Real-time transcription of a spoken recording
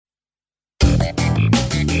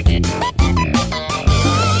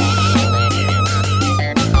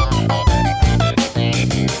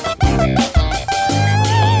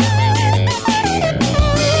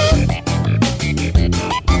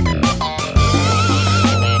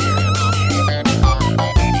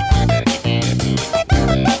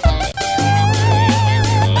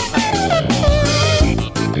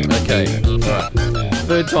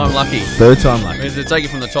Third time lucky. Third time lucky. Means to take it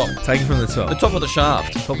from the top. Take it from the top. The top of the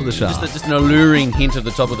shaft. Top of the shaft. Just an alluring hint of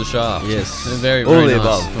the top of the shaft. Yes. Very, All very the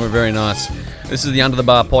nice. above. Very nice. This is the Under the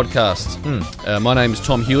Bar podcast. My name is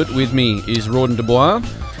Tom Hewitt. With me is Rawdon Dubois.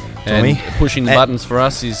 Tommy. And pushing the buttons for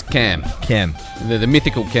us is Cam. The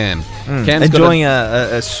mythical Cam. Cam's enjoying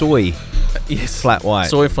a soy flat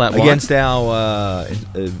white. Soy flat white. Against our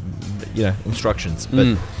instructions.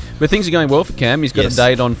 But things are going well for Cam. He's got a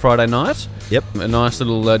date on Friday night. Yep. A nice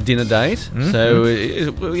little dinner date. So,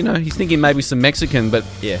 he's thinking maybe some Mexican, but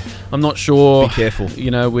I'm not sure. Be careful.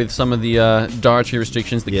 With some of the dietary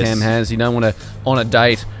restrictions that Cam has, you don't want to, on a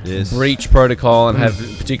date, Yes. breach protocol and have,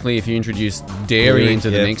 particularly if you introduce dairy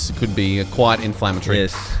into the mix, it could be quite inflammatory.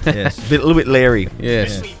 Yes. A little bit leery.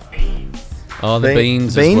 Yes. Yeah. Oh, the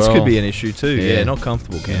beans Beans as well. could be an issue too. Yeah. Yeah, not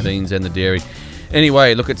comfortable, Cam. The beans and the dairy.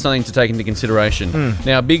 Anyway, look, it's something to take into consideration.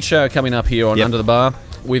 Now, a big show coming up here on Under the Bar.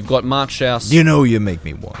 We've got Mark Schaus. You make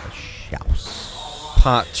me want to shout.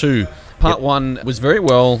 Part 2. Part 1 was very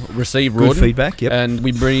well received, Good Rawdon, feedback, yep. and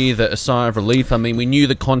we breathed a sigh of relief. I mean, we knew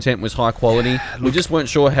the content was high quality. We just weren't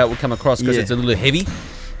sure how it would come across because it's a little heavy.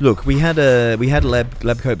 Look, we had a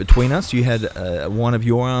lab coat between us. You had one of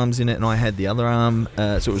your arms in it, and I had the other arm.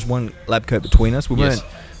 So it was one lab coat between us. We weren't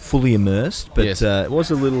fully immersed, but it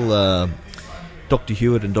was a little Dr.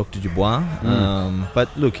 Hewitt and Dr. Dubois.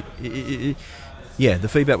 But look, the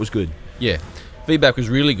feedback was good. Yeah. Feedback was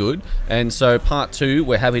really good, and so part 2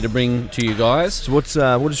 we're happy to bring to you guys. So what does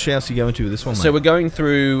Schaus go into with this one, mate? So we're going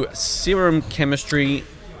through serum chemistry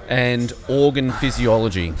and organ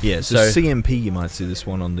physiology. Yeah, so CMP, you might see this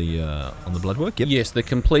one on the blood work. Yep. Yes, the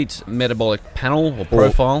complete metabolic panel or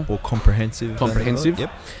profile. Or comprehensive.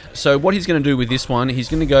 Yep. So what he's going to do with this one, he's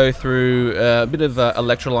going to go through a bit of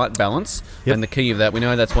electrolyte balance, and the key of that, we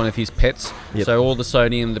know that's one of his pets. Yep. So all the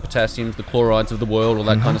sodium, the potassiums, the chlorides of the world, all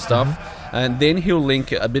that kind of stuff. And then he'll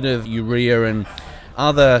link a bit of urea and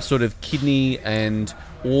other sort of kidney and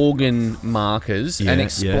organ markers and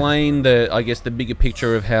explain the bigger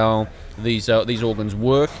picture of how these organs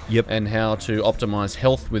work and how to optimize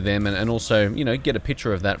health with them, and also get a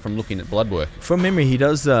picture of that from looking at blood work. From memory, he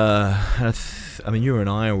does. You and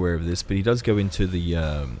I are aware of this, but he does go into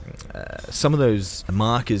the some of those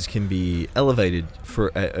markers can be elevated for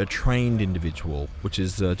a trained individual, which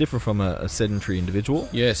is different from a sedentary individual.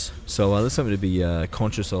 Yes. So that's something to be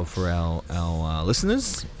conscious of for our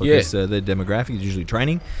listeners, because their demographic is usually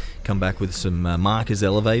training. Come back with some markers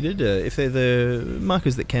elevated. If they're the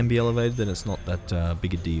markers that can be elevated, then it's not that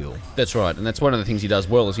big a deal. That's right, and that's one of the things he does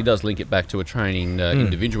well, is he does link it back to a training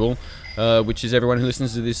individual, which is everyone who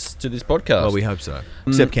listens to this podcast. Well, we hope so.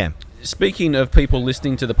 Except Cam. Speaking of people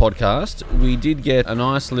listening to the podcast, we did get a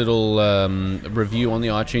nice little review on the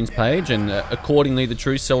iTunes page, and accordingly, the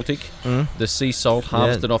True Celtic, the sea salt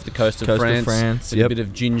harvested off the coast of France, with a bit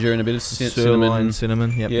of ginger and a bit of cinnamon.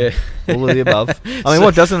 Yeah, all of the above. I mean,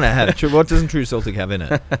 what doesn't it have? What doesn't True Celtic have in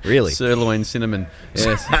it? Really? Sirloin cinnamon.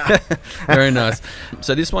 Yes, very nice.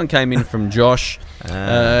 So this one came in from Josh.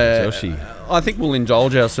 Joshy. I think we'll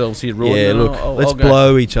indulge ourselves here, Rawdon. Yeah, look, let's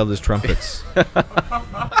blow each other's trumpets.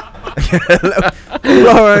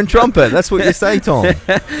 Blow our own trumpet. That's what you say, Tom.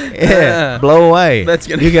 Yeah, blow away.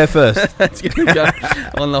 You go first. That's going to go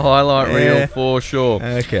on the highlight reel for sure.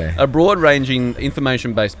 Okay. A broad-ranging,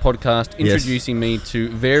 information-based podcast introducing me to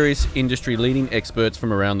various industry-leading experts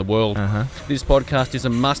from around the world. This podcast is a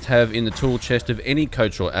must-have in the tool chest of any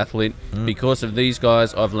coach or athlete. Because of these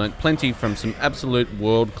guys, I've learnt plenty from some absolute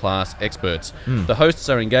world-class experts. The hosts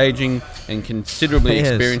are engaging and considerably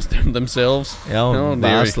experienced themselves.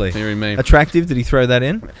 Vastly. Deary me. Attractive? Did he throw that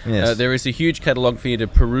in? Yes. There is a huge catalogue for you to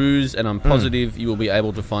peruse, and I'm positive you will be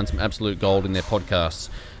able to find some absolute gold in their podcasts.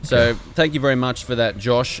 So thank you very much for that,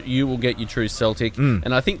 Josh. You will get your True Celtic.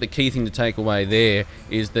 And I think the key thing to take away there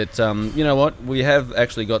is that, you know what, we have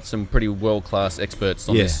actually got some pretty world-class experts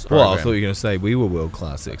on this program. Well, I thought you were going to say we were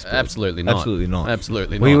world-class experts. Absolutely not. Absolutely not.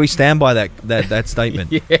 Absolutely not. We stand by that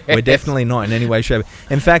statement. We're definitely not in any way, shape.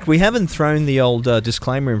 In fact, we haven't thrown the old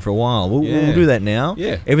disclaimer in for a while. We'll do that now.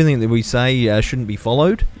 Yeah. Everything that we say shouldn't be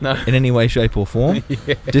followed in any way, shape or form.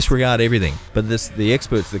 Disregard everything. But the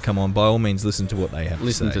experts that come on, by all means, listen to what they have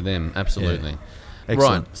to say. To them, absolutely.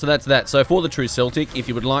 Excellent. Right, so that's that. So for the True Celtic, if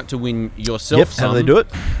you would like to win yourself some, how do they do it?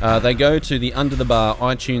 They go to the Under the Bar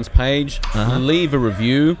iTunes page, leave a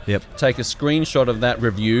review, take a screenshot of that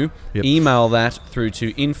review, email that through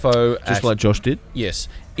to info just like Josh did. Yes,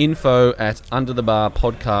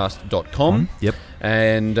 info@underthebarpodcast.com.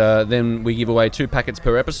 And then we give away 2 packets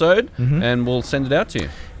per episode, and we'll send it out to you.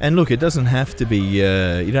 And look, it doesn't have to be,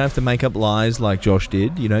 you don't have to make up lies like Josh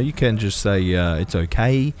did. You can just say it's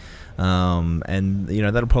okay. And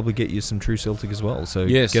that'll probably get you some true Celtic as well. So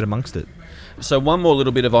get amongst it. So one more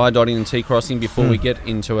little bit of I-dotting and T-crossing before we get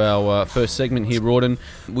into our first segment here, Rawdon.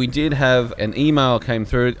 We did have an email came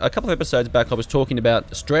through a couple of episodes back. I was talking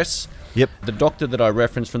about stress. Yep. The doctor that I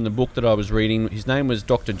referenced from the book that I was reading, his name was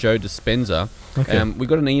Dr. Joe Dispenza. Okay. We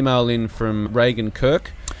got an email in from Reagan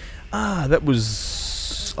Kirk. That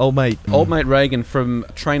was old mate. Old mate Reagan from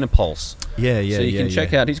Trainer Pulse. Yeah. So you can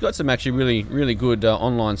check out. He's got some actually really, really good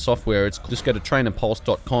online software. It's just go to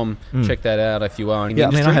trainerpulse.com. Check that out if you are in the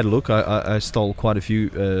industry. I had a look. I stole quite a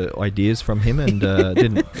few ideas from him and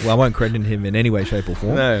didn't. Well, I won't credit him in any way, shape, or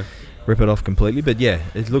form. No. Rip it off completely, but yeah,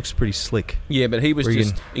 it looks pretty slick. Yeah, but he was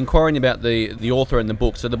just inquiring about the author and the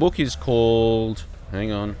book. So the book is called.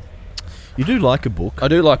 Hang on. You do like a book. I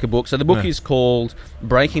do like a book. So the book is called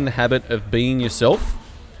Breaking the Habit of Being Yourself.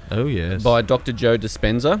 Oh, yes. By Dr. Joe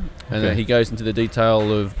Dispenza. And he goes into the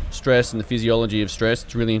detail of stress and the physiology of stress.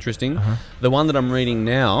 It's really interesting. The one that I'm reading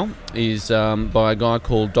now is by a guy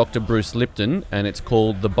called Dr. Bruce Lipton, and it's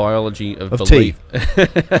called The Biology of Belief. Tea.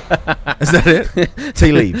 Is that it?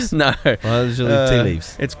 Tea leaves? No. Biology of tea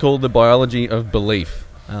leaves. It's called The Biology of Belief.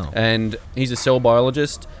 Oh. And he's a cell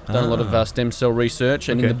biologist, done a lot of stem cell research,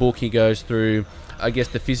 and in the book he goes through, I guess,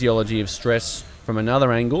 the physiology of stress from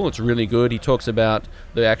another angle. It's really good. He talks about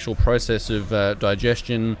the actual process of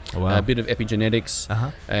digestion, a bit of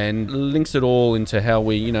epigenetics, and links it all into how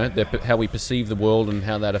we, how we perceive the world and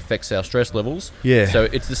how that affects our stress levels. Yeah. So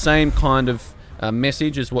it's the same kind of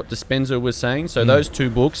message as what Dispenza was saying. So those two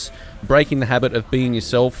books, Breaking the Habit of Being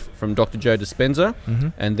Yourself from Dr. Joe Dispenza,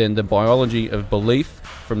 and then The Biology of Belief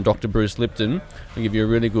from Dr. Bruce Lipton, will give you a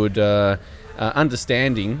really good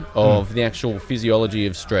understanding of the actual physiology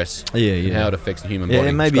of stress and how it affects the human body.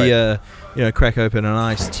 And maybe crack open an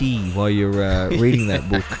iced tea while you're reading that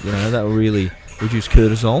book. That will really reduce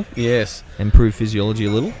cortisol. Yes. Improve physiology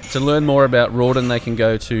a little. To learn more about Rawdon, they can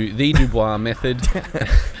go to The Dubois Method.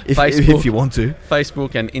 if you want to.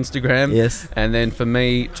 Facebook and Instagram. Yes. And then for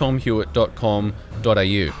me,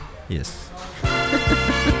 tomhewitt.com.au. Yes.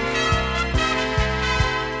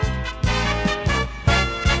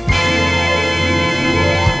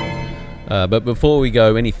 But before we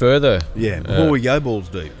go any further... before we go balls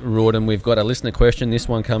deep. Rawdon, we've got a listener question. This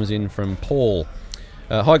one comes in from Paul.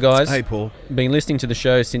 Hi, guys. Hey, Paul. Been listening to the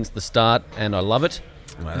show since the start, and I love it.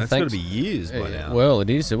 Wow, that's got to be years by now. Well, it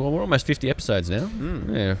is. Well, we're almost 50 episodes now.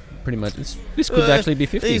 Yeah, pretty much. This could actually be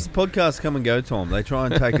 50. These podcasts come and go, Tom. They try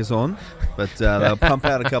and take us on, but they'll pump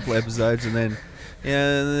out a couple of episodes and then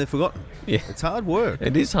they're forgotten. Yeah. It's hard work.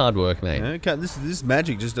 It is hard work, mate. This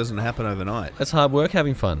magic just doesn't happen overnight. That's hard work,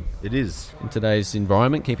 having fun. It is. In today's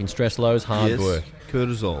environment, keeping stress low is hard work.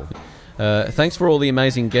 Cortisol. Thanks for all the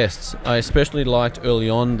amazing guests. I especially liked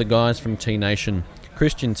early on the guys from T Nation,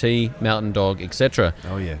 Christian T, Mountain Dog, etc.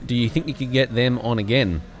 Oh, yeah. Do you think you could get them on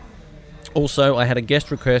again? Also, I had a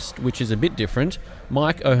guest request which is a bit different.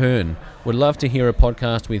 Mike O'Hearn. Would love to hear a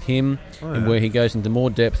podcast with him and where he goes into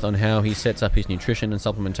more depth on how he sets up his nutrition and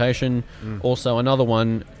supplementation. Also, another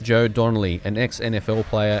one, Joe Donnelly, an ex-NFL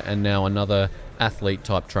player and now another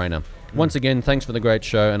athlete-type trainer. Once again, thanks for the great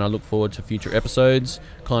show, and I look forward to future episodes.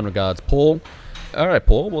 Kind regards, Paul. All right,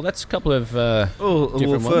 Paul. Well, that's a couple of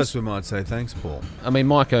different first ones. we might say thanks, Paul. I mean,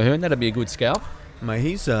 Mike O'Hearn, that'd be a good scalp. Mate,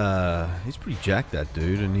 he's pretty jacked, that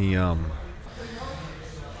dude, and he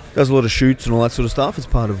does a lot of shoots and all that sort of stuff. It's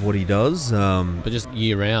part of what he does. But just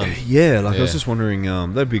year round. Yeah, I was just wondering.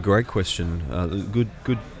 That'd be a great question.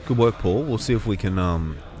 Good work, Paul. We'll see if we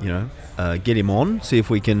can, get him on. See if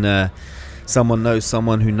we can. Someone knows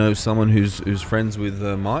someone who knows someone who's friends with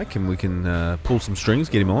Mike, and we can pull some strings,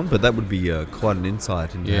 get him on. But that would be quite an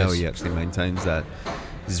insight into how he actually maintains that.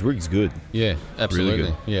 His rig's good. Yeah, absolutely.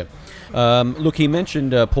 Really good. Yeah. Look, he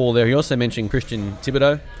mentioned Paul there. He also mentioned Christian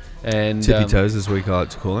Thibodeau. And Tippy Toes, as we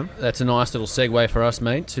like to call him. That's a nice little segue for us,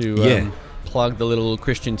 mate, to plug the little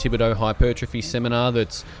Christian Thibodeau hypertrophy seminar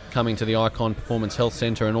that's coming to the Icon Performance Health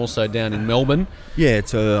Centre and also down in Melbourne. Yeah,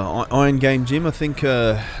 it's Iron Game Gym. I think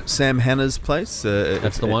Sam Hanna's place.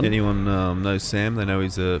 That's the one. Anyone knows Sam, they know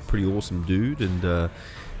he's a pretty awesome dude, and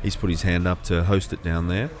he's put his hand up to host it down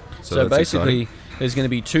there. So basically, there's going to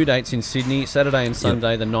be 2 dates in Sydney, Saturday and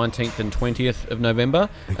Sunday, the 19th and 20th of November,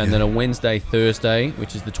 and then a Wednesday, Thursday,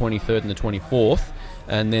 which is the 23rd and the 24th.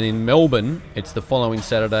 And then in Melbourne, it's the following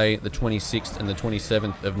Saturday, the 26th and the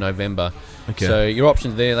 27th of November. Okay. So your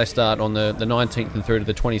options there, they start on the 19th and through to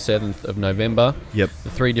the 27th of November. Yep.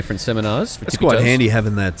 The 3 different seminars. It's quite handy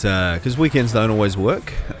having that, because weekends don't always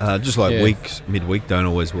work. Just like midweek don't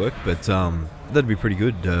always work. But that'd be pretty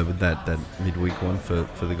good with that midweek one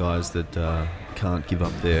for the guys that can't give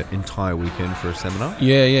up their entire weekend for a seminar.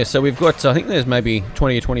 Yeah. So we've got, I think there's maybe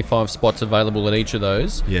 20 or 25 spots available at each of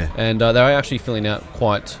those. Yeah. And they're actually filling out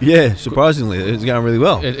quite... Yeah, surprisingly, it's going really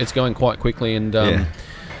well. It's going quite quickly, and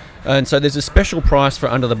so there's a special price for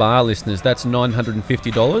Under the Bar listeners. That's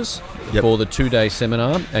 $950 for the 2-day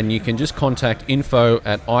seminar, and you can just contact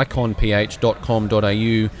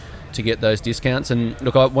info@iconph.com.au to get those discounts. And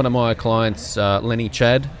look, one of my clients, Lenny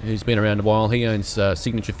Chad, who's been around a while, he owns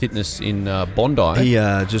Signature Fitness in Bondi. He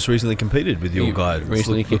just recently competed with your guy.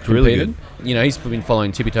 Recently looked really good. You know, he's been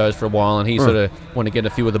following Tippy Toes for a while, and he sort of want to get a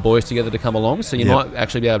few of the boys together to come along. So you might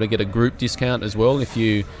actually be able to get a group discount as well if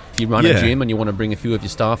you run a gym and you want to bring a few of your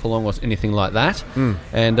staff along or anything like that.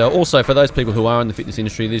 And also for those people who are in the fitness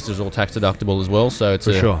industry, this is all tax deductible as well. So it's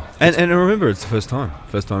sure. And remember, it's the first time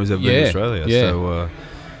he's ever been in Australia. Yeah. So.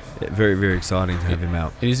 Very, very exciting to have him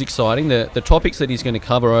out. It is exciting. The topics that he's going to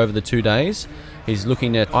cover over the 2 days, he's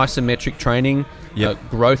looking at isometric training,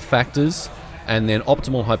 growth factors, and then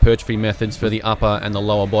optimal hypertrophy methods for the upper and the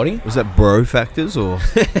lower body. Was that bro factors or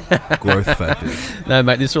growth factors? No,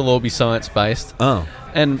 mate, this will all be science-based. Oh.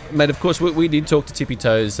 And, mate, of course, we did talk to Tippy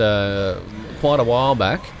Toes quite a while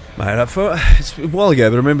back. Mate, it's a while ago,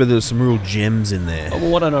 but I remember there was some real gems in there. Oh,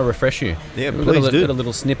 well, why don't I refresh you? Yeah, please do. Got a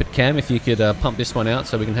little snippet, Cam, if you could pump this one out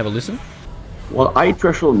so we can have a listen. Well, eye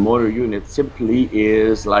threshold motor unit simply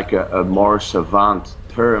is like a more savant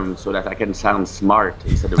term so that I can sound smart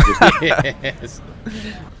instead of just... Yes.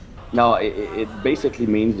 No, it basically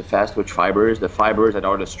means the fast twitch fibers, the fibers that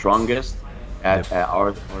are the strongest, are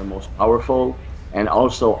the most powerful, and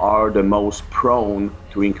also are the most prone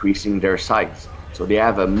to increasing their size. So they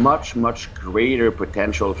have a much, much greater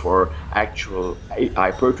potential for actual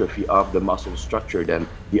hypertrophy of the muscle structure than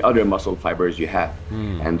the other muscle fibers you have.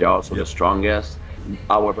 And they're also the strongest.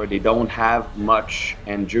 However, they don't have much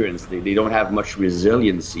endurance. They don't have much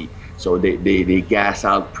resiliency. So they gas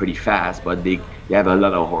out pretty fast, but they have a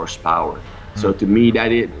lot of horsepower. So to me,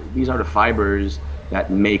 these are the fibers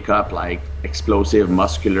that make up like explosive,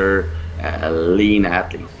 muscular, lean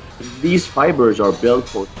athletes. These fibers are built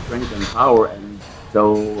for strength and power, and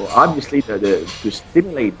so obviously to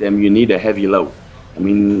stimulate them, you need a heavy load. I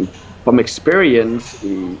mean, from experience,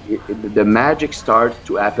 the magic starts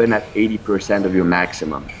to happen at 80% of your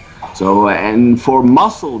maximum. So, and for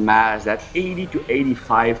muscle mass, that 80 to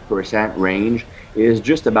 85% range is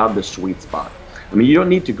just about the sweet spot. I mean, you don't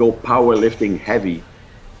need to go powerlifting heavy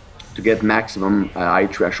to get maximum eye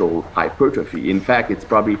threshold hypertrophy. In fact, it's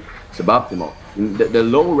probably suboptimal. The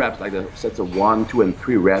low reps, like the sets of 1, 2, and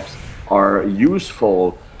 3 reps, are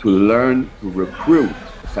useful to learn to recruit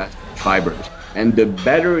fast fibers. And the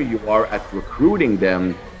better you are at recruiting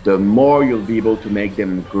them, the more you'll be able to make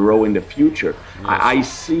them grow in the future. Yes. I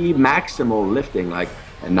see maximal lifting, like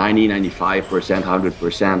 90, 95%,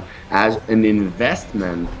 100%, as an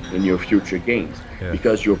investment in your future gains,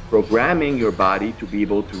 because you're programming your body to be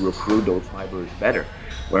able to recruit those fibers better.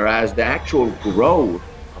 Whereas the actual growth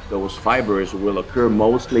of those fibers will occur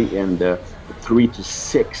mostly in the 3 to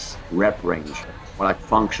 6 rep range, or like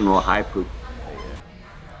functional hypertrophy.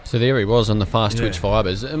 So there he was on the fast twitch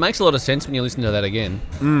fibers. It makes a lot of sense when you listen to that again.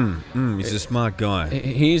 He's a smart guy.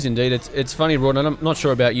 He is indeed. It's funny, Rod, and I'm not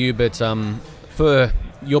sure about you, but for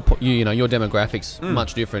your demographics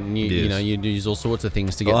much different, and you use all sorts of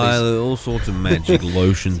things to get all sorts of magic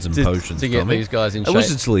lotions and potions to get these guys in shape. A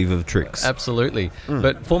wizard's sleeve of tricks. Absolutely.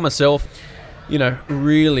 But for myself,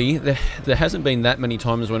 really, there hasn't been that many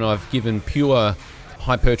times when I've given pure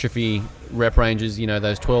hypertrophy rep ranges,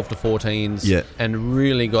 those 12 to 14s, and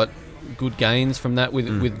really got good gains from that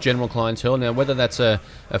with general clientele. Now, whether that's a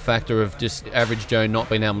factor of just average Joe not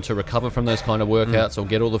being able to recover from those kind of workouts or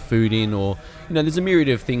get all the food in, or there's a myriad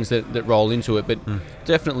of things that roll into it, but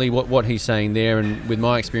definitely what he's saying there, and with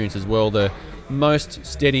my experience as well, the most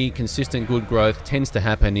steady, consistent, good growth tends to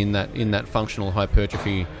happen in that functional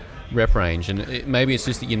hypertrophy rep range, and maybe it's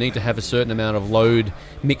just that you need to have a certain amount of load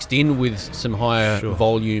mixed in with some higher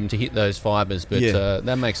volume to hit those fibers, but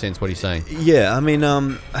that makes sense what he's saying. I mean,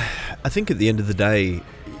 I think at the end of the day,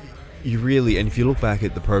 you really, and if you look back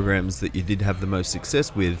at the programs that you did have the most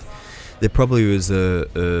success with, there probably was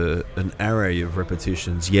an array of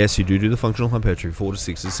repetitions. Yes, you do the functional hypertrophy, 4 to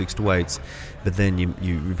 6s, 6 to 8s, but then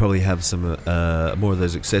you probably have some more of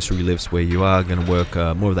those accessory lifts where you are going to work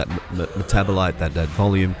more of that metabolite, that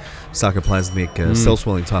volume, sarcoplasmic cell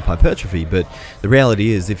swelling type hypertrophy. But the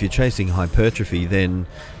reality is, if you're chasing hypertrophy, then,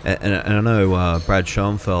 and I know Brad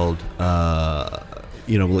Schoenfeld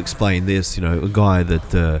will explain this, a guy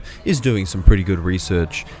that is doing some pretty good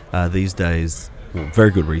research these days. Well,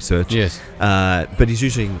 very good research. Yes. But he's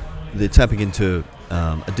using they're tapping into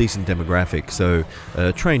a decent demographic, so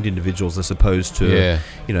trained individuals as opposed to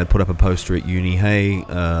put up a poster at uni, hey,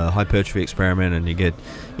 hypertrophy experiment, and you get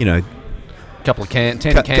a couple of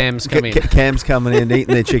cams come in. Cams coming in,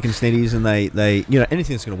 eating their chicken snitties, and they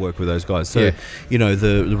anything that's going to work with those guys. So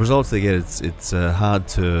the results they get, it's hard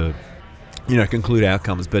to conclude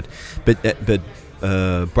outcomes, but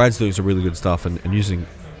Brad's doing some really good stuff and using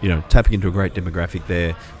tapping into a great demographic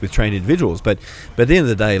there with trained individuals. But at the end of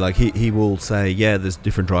the day, like he will say, there's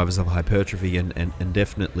different drivers of hypertrophy, and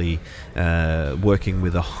definitely working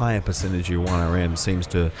with a higher percentage of 1RM seems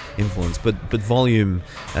to influence. But volume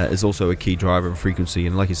is also a key driver, and frequency.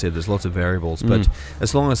 And like you said, there's lots of variables. But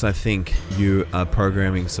as long as I think you are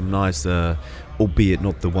programming some nice, albeit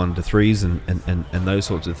not the 1 to 3s and those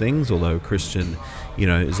sorts of things, although Christian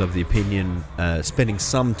is of the opinion spending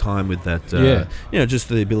some time with that just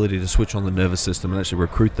the ability to switch on the nervous system and actually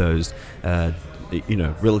recruit those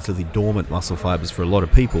relatively dormant muscle fibers for a lot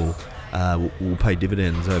of people will pay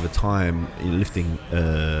dividends over time, lifting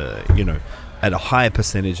at a higher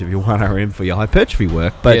percentage of your 1RM for your hypertrophy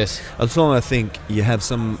work. But as long as I think you have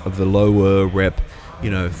some of the lower rep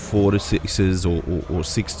 4 to 6s or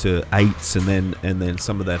 6 to 8s, and then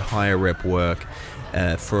some of that higher rep work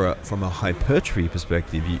from a hypertrophy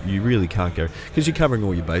perspective, you really can't go, because you're covering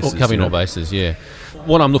all your bases. All bases, yeah.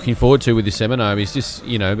 What I'm looking forward to with this seminar is just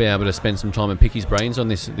be able to spend some time and pick his brains on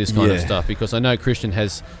this kind of stuff, because I know Christian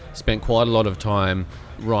has spent quite a lot of time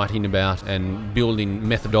writing about and building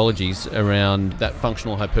methodologies around that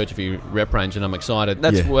functional hypertrophy rep range, and I'm excited.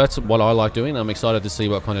 That's what I like doing. I'm excited to see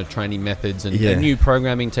what kind of training methods and new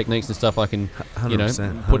programming techniques and stuff I can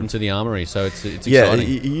 100%. Put into the armory. So it's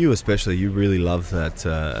exciting. You especially, you really love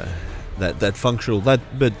that functional,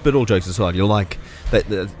 but all jokes aside, you like that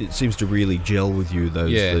it seems to really gel with you,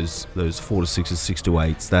 those 4 to 6s, 6 to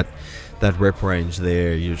 8s, that rep range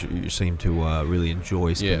there. You seem to really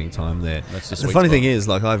enjoy spending time there. That's the funny thing is,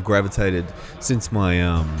 like, I've gravitated since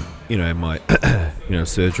my my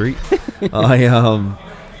surgery. I'm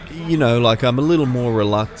a little more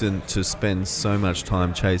reluctant to spend so much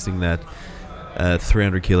time chasing that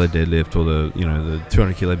 300 kilo deadlift or the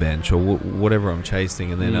 200 kilo bench or whatever I'm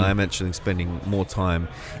chasing, and then I'm actually spending more time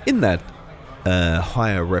in that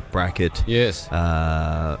higher rep bracket. Yes.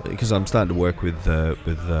 Because I'm starting to work with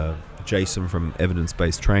Jason from Evidence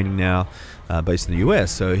Based Training now, based in the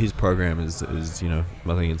US. So his program is I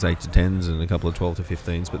think it's 8 to 10s and a couple of 12 to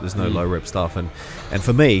 15s, but there's no low rep stuff. And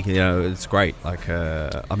for me, it's great. Like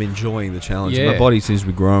I'm enjoying the challenge. My body seems to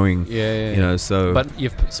be growing. So. But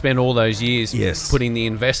you've spent all those years putting the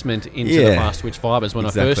investment into the fast twitch fibers. When I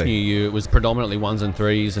first knew you, it was predominantly 1s and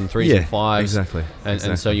 3s and 3s and 5s. Exactly.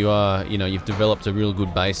 And so you are, you've developed a real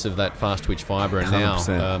good base of that fast twitch fiber, and 100%.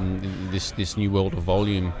 Now this new world of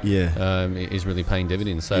volume is really paying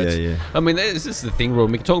dividends. So I mean, this is the thing, Rob.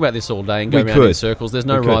 We can talk about this all day and go around in circles. There's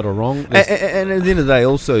no right or wrong. And at the end of the day,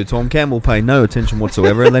 also, Tom Cam will pay no attention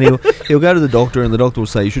whatsoever, and then he'll go to the doctor, and the doctor will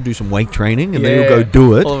say you should do some weight training, and then he'll go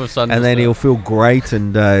do it, all of a sudden, and then he'll feel great,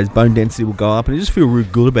 and his bone density will go up, and he'll just feel real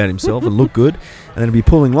good about himself and look good, and then he'll be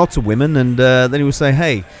pulling lots of women, and then he will say,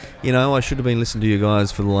 hey, I should have been listening to you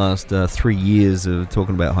guys for the last 3 years of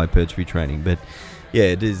talking about hypertrophy training. But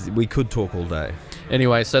it is. We could talk all day.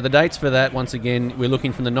 Anyway, so the dates for that, once again, we're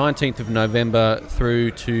looking from the 19th of November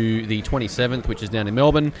through to the 27th, which is down in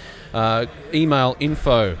Melbourne. Email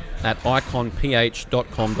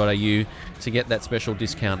info@iconph.com.au to get that special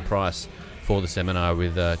discount price for the seminar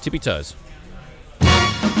with Tippy Toes.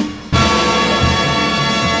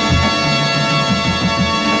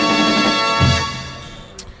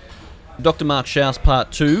 Dr. Mark Schaus,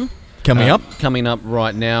 Part 2. Coming up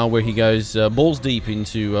right now, where he goes balls deep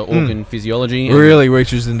into organ physiology. Really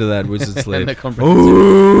reaches into that wizard sleep.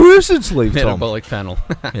 Wizard sleep, Tom. Metabolic panel.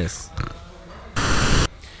 Yes.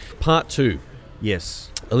 Part 2. Yes.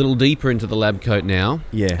 A little deeper into the lab coat now.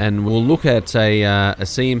 Yeah. And we'll look at a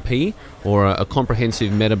CMP, or a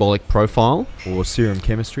comprehensive metabolic profile. Or serum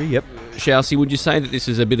chemistry, yep. Schausy, would you say that this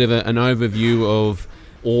is a bit of an overview of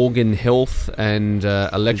organ health and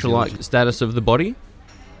electrolyte status of the body?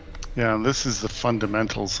 Yeah, this is the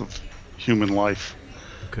fundamentals of human life.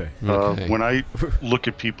 Okay. When I look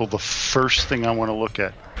at people, the first thing I want to look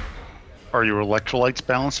at are your electrolytes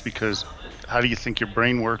balanced, because how do you think your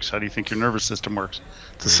brain works? How do you think your nervous system works?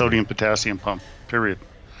 It's a sodium-potassium pump, period.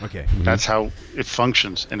 Okay. That's how it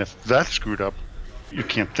functions. And if that's screwed up, you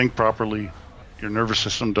can't think properly, your nervous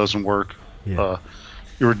system doesn't work, your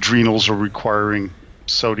adrenals are requiring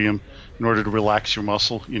sodium. In order to relax your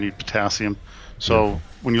muscle, you need potassium. So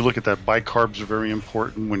when you look at that, bicarbs are very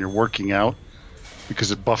important when you're working out, because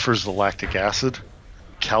it buffers the lactic acid.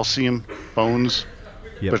 Calcium, bones,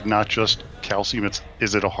 but not just calcium.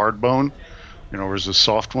 Is it a hard bone? Or is it a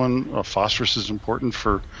soft one? Phosphorus is important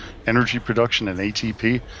for energy production and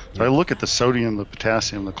ATP. So I look at the sodium, the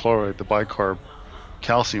potassium, the chloride, the bicarb,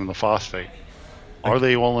 calcium, the phosphate. Are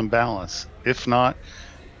they all in balance? If not,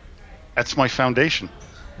 that's my foundation.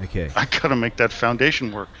 Okay. I got to make that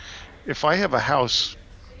foundation work. If I have a house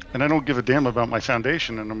and I don't give a damn about my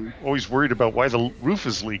foundation and I'm always worried about why the roof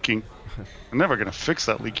is leaking, I'm never going to fix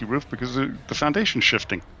that leaky roof because the foundation's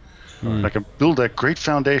shifting. I can build that great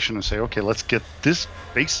foundation and say, okay, let's get this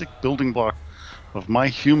basic building block of my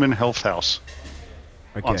human health house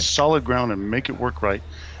on solid ground and make it work right.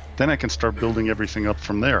 Then I can start building everything up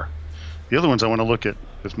from there. The other ones I want to look at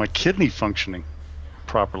is my kidney functioning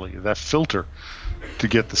properly, that filter to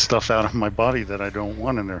get the stuff out of my body that I don't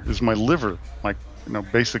want in there. Is my liver,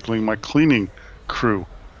 basically my cleaning crew.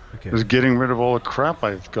 Is getting rid of all the crap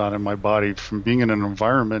I've got in my body from being in an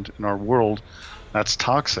environment in our world that's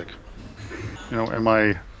toxic. Am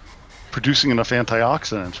I producing enough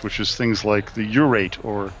antioxidants, which is things like the urate,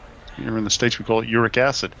 or here in the States we call it uric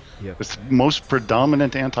acid. It's the most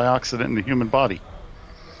predominant antioxidant in the human body.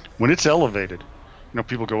 When it's elevated,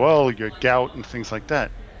 people go, oh, you get gout and things like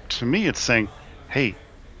that. To me, it's saying, hey,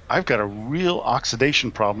 I've got a real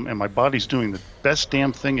oxidation problem and my body's doing the best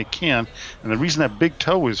damn thing it can. And the reason that big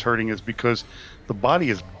toe is hurting is because the body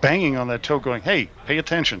is banging on that toe going, hey, pay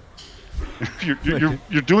attention.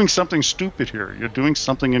 You're doing something stupid here. You're doing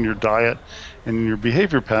something in your diet and in your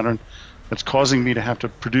behavior pattern that's causing me to have to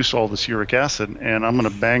produce all this uric acid, and I'm going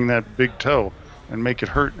to bang that big toe and make it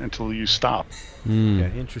hurt until you stop.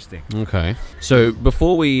 Okay, interesting. Okay. So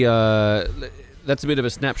before we... that's a bit of a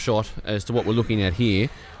snapshot as to what we're looking at here.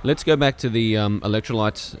 Let's go back to the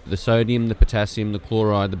electrolytes, the sodium, the potassium, the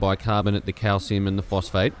chloride, the bicarbonate, the calcium, and the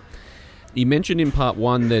phosphate. You mentioned in part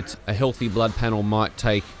 1 that a healthy blood panel might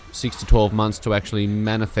take 6 to 12 months to actually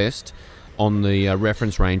manifest on the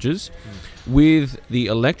reference ranges. With the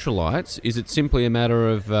electrolytes, is it simply a matter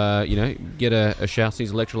of, get a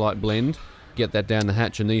Schauss's electrolyte blend, get that down the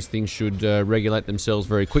hatch, and these things should regulate themselves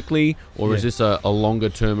very quickly? Or is this a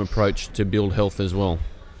longer-term approach to build health as well?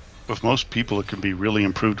 With most people, it can be really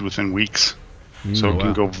improved within weeks. So it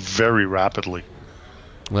can go very rapidly.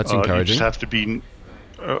 Well, that's encouraging. You just have to be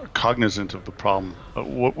cognizant of the problem.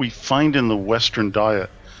 What we find in the Western diet,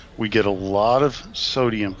 we get a lot of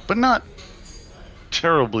sodium, but not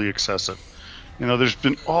terribly excessive. There's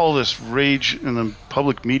been all this rage in the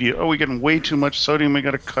public media. Oh, we're getting way too much sodium. We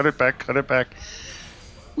got to cut it back.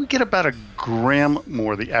 We get about a gram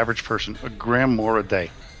more, the average person, a gram more a day.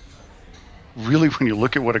 Really, when you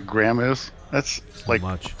look at what a gram is, that's like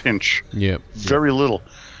a pinch. Yep. Very little.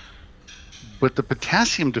 But the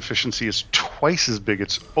potassium deficiency is twice as big.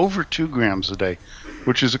 It's over 2 grams a day,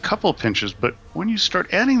 which is a couple of pinches. But when you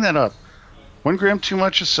start adding that up, 1 gram too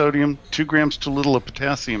much of sodium, 2 grams too little of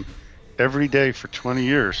potassium every day for 20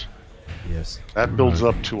 years. Yes. That builds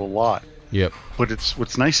up to a lot. Yep. But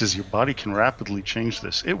what's nice is your body can rapidly change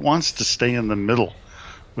this. It wants to stay in the middle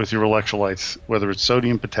with your electrolytes, whether it's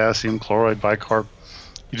sodium, potassium, chloride, bicarb.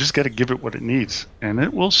 You just got to give it what it needs, and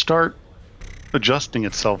it will start adjusting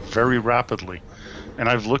itself very rapidly. And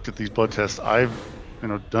I've looked at these blood tests. I've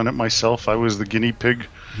done it myself. I was the guinea pig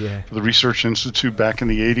for the Research Institute back in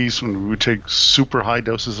the 80s when we would take super high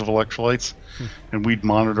doses of electrolytes and we'd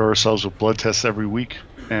monitor ourselves with blood tests every week,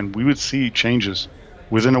 and we would see changes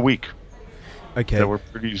within a week that were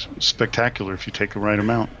pretty spectacular if you take the right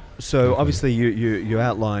amount. So obviously you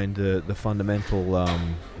outlined the fundamental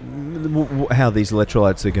how these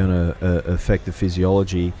electrolytes are going to affect the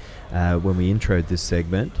physiology when we introed this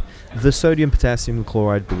segment. The sodium, potassium,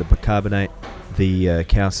 chloride, the bicarbonate, the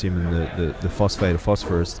calcium, and the phosphate or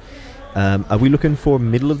phosphorus. Are we looking for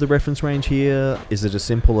middle of the reference range here? Is it as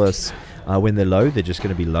simple as when they're low, they're just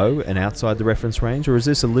going to be low and outside the reference range, or is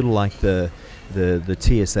this a little like the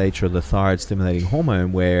TSH or the thyroid stimulating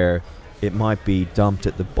hormone where it might be dumped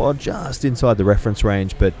at the just inside the reference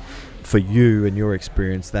range, but for you and your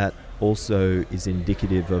experience, that also is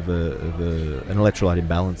indicative of an electrolyte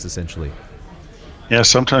imbalance, essentially? Yeah,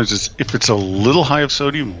 sometimes if it's a little high of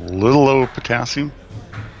sodium, a little low of potassium,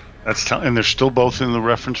 and they're still both in the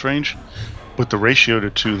reference range, but the ratio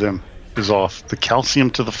to them is off. The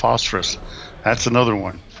calcium to the phosphorus, that's another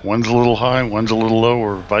one. If one's a little high, one's a little low,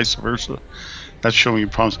 or vice versa, that's showing you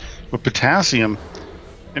problems. But potassium,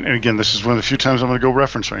 and again, this is one of the few times I'm going to go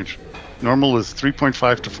reference range. Normal is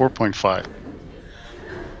 3.5 to 4.5.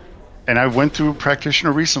 And I went through a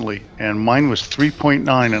practitioner recently, and mine was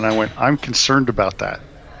 3.9, and I went, I'm concerned about that.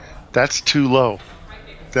 That's too low.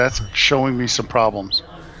 That's showing me some problems.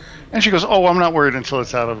 And she goes, oh, I'm not worried until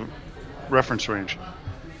it's out of reference range.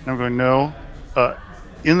 And I'm going, no.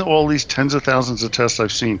 in all these tens of thousands of tests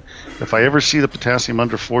I've seen, if I ever see the potassium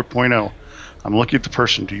under 4.0, I'm looking at the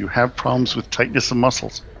person. Do you have problems with tightness of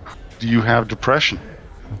muscles? Do you have depression?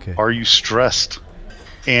 Okay. Are you stressed?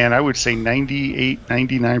 And I would say 98,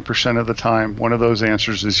 99% of the time, one of those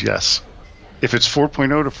answers is yes. If it's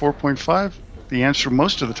 4.0 to 4.5, the answer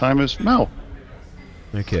most of the time is no.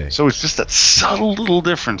 Okay. So it's just that subtle little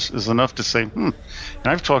difference is enough to say, And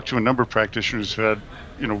I've talked to a number of practitioners who had,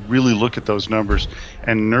 really look at those numbers,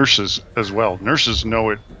 and nurses as well. Nurses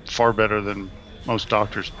know it far better than most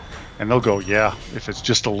doctors. And they'll go, yeah, if it's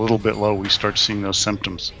just a little bit low, we start seeing those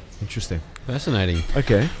symptoms. Interesting. Fascinating.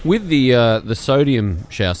 Okay. With the sodium,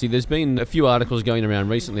 Shousey, there's been a few articles going around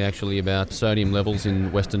recently actually about sodium levels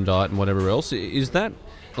in Western diet and whatever else. Is that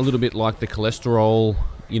a little bit like the cholesterol,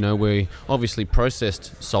 where obviously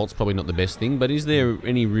processed salt's probably not the best thing, but is there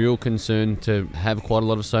any real concern to have quite a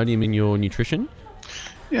lot of sodium in your nutrition?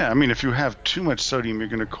 Yeah, I mean, if you have too much sodium, you're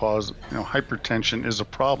going to cause, hypertension is a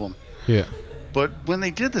problem. Yeah. But when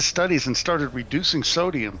they did the studies and started reducing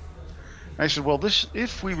sodium, I said, well,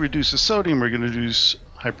 if we reduce the sodium, we're going to reduce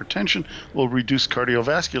hypertension, we'll reduce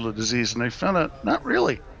cardiovascular disease. And they found out, not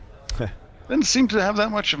really. Didn't seem to have that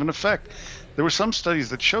much of an effect. There were some studies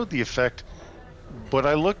that showed the effect, but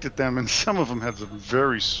I looked at them, and some of them had some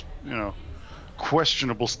very,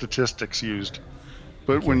 questionable statistics used.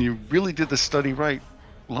 But when you really did the study right,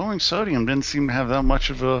 lowering sodium didn't seem to have that much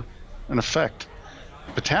of an effect.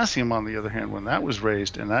 Potassium, on the other hand, when that was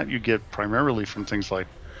raised, and that you get primarily from things like,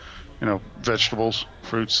 vegetables,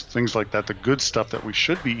 fruits, things like that, the good stuff that we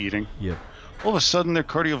should be eating, all of a sudden their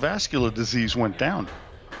cardiovascular disease went down.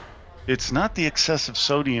 It's not the excessive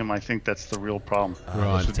sodium, I think, that's the real problem.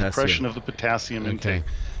 Right. It's the depression of the potassium intake.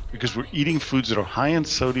 Because we're eating foods that are high in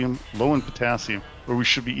sodium, low in potassium, where we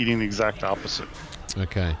should be eating the exact opposite.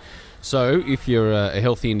 Okay. So if you're a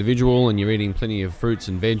healthy individual and you're eating plenty of fruits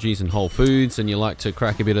and veggies and whole foods, and you like to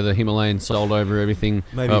crack a bit of the Himalayan salt over everything,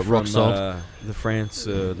 maybe rock from, salt, the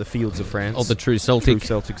fields of France, the true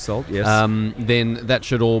Celtic salt, yes. Then that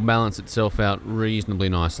should all balance itself out reasonably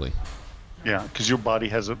nicely. Yeah, because your body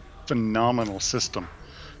has a phenomenal system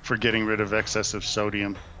for getting rid of excessive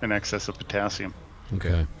sodium and excessive potassium.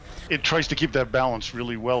 Okay. It tries to keep that balance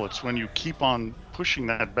really well. It's when you keep on pushing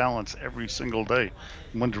that balance every single day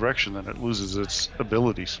in one direction that it loses its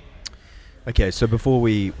abilities. Okay, so before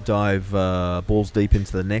we dive balls deep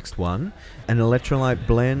into the next one, an electrolyte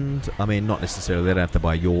blend, I mean, not necessarily, they don't have to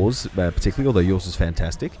buy yours particularly, although yours is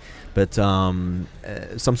fantastic, but some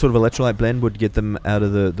sort of electrolyte blend would get them out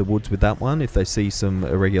of the woods with that one if they see some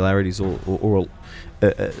irregularities or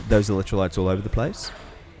those electrolytes all over the place?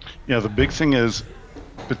 Yeah, the big thing is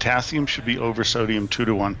potassium should be over sodium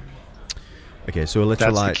 2-to-1. Okay, so That's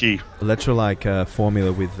the key. Electrolyte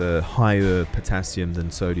formula with higher potassium than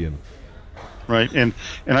sodium. Right, and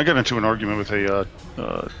I got into an argument with a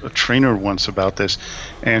trainer once about this,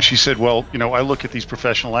 and she said, well, I look at these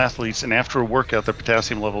professional athletes, and after a workout, their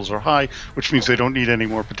potassium levels are high, which means they don't need any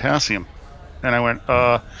more potassium. And I went,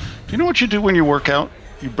 do you know what you do when you work out?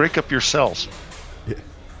 You break up your cells. Yeah.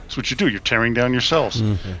 That's what you do. You're tearing down your cells.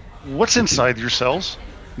 Mm-hmm. What's inside your cells?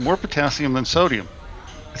 More potassium than sodium.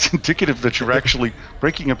 It's indicative that you're actually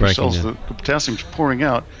breaking up your cells. The potassium's pouring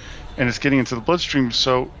out, and it's getting into the bloodstream,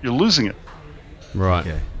 so you're losing it. Right.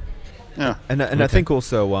 Okay. Yeah. And I think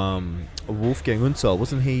also Wolfgang Unzel,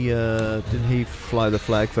 wasn't he? Didn't he fly the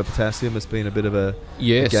flag for potassium as being a bit of a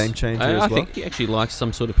game changer as well? I think he actually likes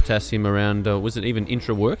some sort of potassium around. Was it even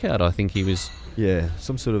intra-workout? I think he was. Yeah,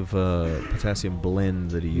 some sort of potassium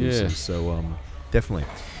blend that he uses. Yeah. So definitely.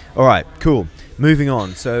 All right, cool. Moving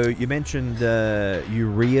on. So you mentioned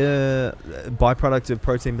urea, byproduct of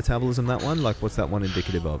protein metabolism, that one? Like, what's that one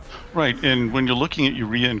indicative of? Right, and when you're looking at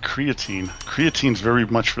urea and creatine's very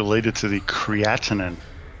much related to the creatinine,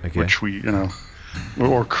 which we,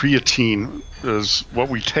 or creatine is what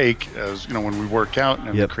we take as, when we work out,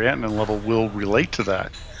 and the creatinine level will relate to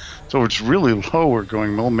that. So it's really low. We're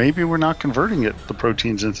going, well, maybe we're not converting the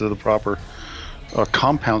proteins into the proper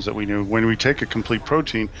compounds that we knew. When we take a complete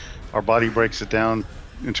protein, our body breaks it down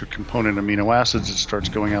into component amino acids. It starts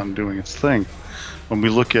going out and doing its thing. When we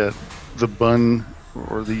look at the BUN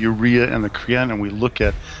or the urea and the creatinine, we look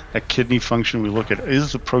at kidney function. We look at,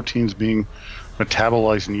 is the proteins being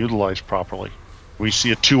metabolized and utilized properly? We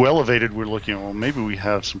see it too elevated, we're looking at, well, maybe we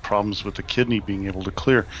have some problems with the kidney being able to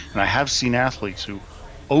clear. And I have seen athletes who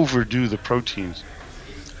overdo the proteins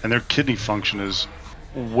and their kidney function is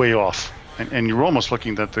way off. And you're almost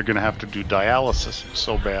looking that they're going to have to do dialysis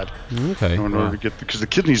so bad in order to get, because the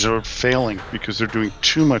kidneys are failing because they're doing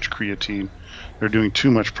too much creatine, they're doing too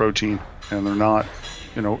much protein, and they're not,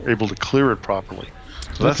 able to clear it properly.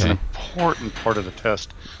 So So that's an important part of the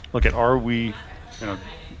test. Look at,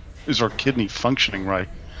 is our kidney functioning right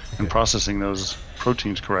and processing those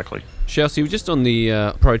proteins correctly? Chelsea, we're just on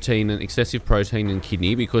the protein and excessive protein in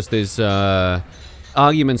kidney, because there's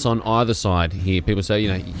arguments on either side here. People say,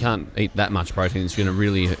 you can't eat that much protein. It's going to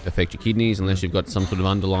really affect your kidneys unless you've got some sort of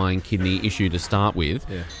underlying kidney issue to start with.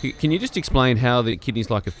 Yeah. Can you just explain how the kidney's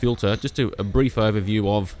like a filter, just a brief overview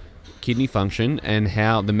of kidney function and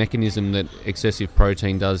how the mechanism that excessive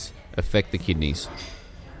protein does affect the kidneys?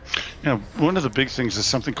 One of the big things is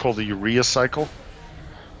something called the urea cycle.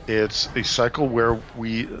 It's a cycle where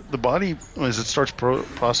the body, as it starts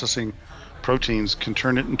processing proteins, can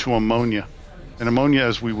turn it into ammonia. And ammonia,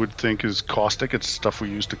 as we would think, is caustic. It's stuff we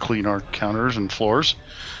use to clean our counters and floors.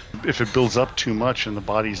 If it builds up too much and the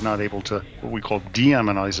body's not able to, what we call,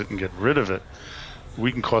 deammonize it and get rid of it,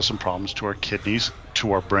 we can cause some problems to our kidneys,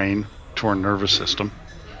 to our brain, to our nervous system,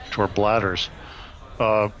 to our bladders.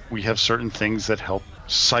 We have certain things that help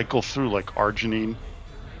cycle through, like arginine,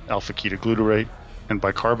 alpha-ketoglutarate, and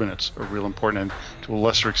bicarbonates are real important, and to a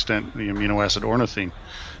lesser extent, the amino acid ornithine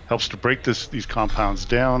helps to break these compounds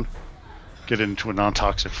down, get it into a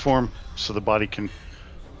non-toxic form, so the body can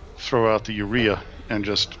throw out the urea and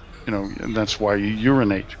just, and that's why you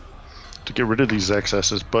urinate, to get rid of these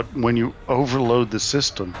excesses. But when you overload the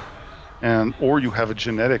system, or you have a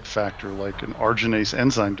genetic factor like an arginase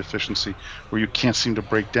enzyme deficiency where you can't seem to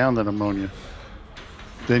break down that ammonia,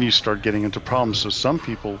 then you start getting into problems. So some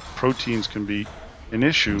people, proteins can be an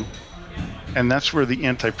issue, and that's where the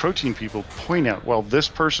anti-protein people point out, well, this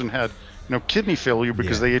person had kidney failure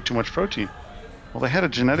because they ate too much protein. Well, they had a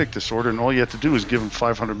genetic disorder, and all you had to do is give them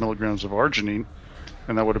 500 milligrams of arginine,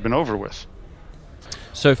 and that would have been over with.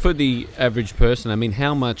 So for the average person,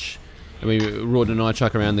 how much... Rod and I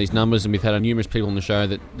chuck around these numbers, and we've had numerous people on the show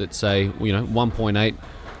that say, 1.8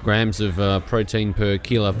 grams of protein per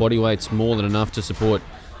kilo of body weight's more than enough to support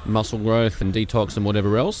muscle growth and detox and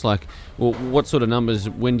whatever else. What sort of numbers,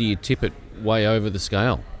 when do you tip it way over the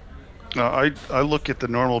scale? I look at the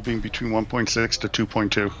normal being between 1.6 to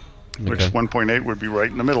 2.2, which 1.8 would be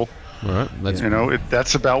right in the middle. All right.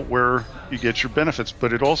 That's about where you get your benefits,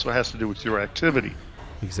 but it also has to do with your activity.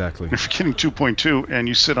 Exactly. If you're getting 2.2 and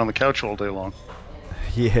you sit on the couch all day long,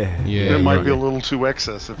 it might be a little too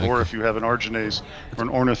excessive. Okay. Or if you have an arginase or an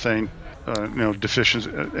ornithine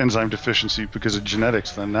enzyme deficiency because of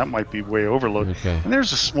genetics, then that might be way overloaded. Okay. And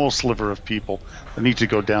there's a small sliver of people that need to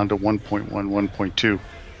go down to 1.1, 1.2.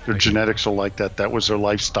 Their genetics are like that. That was their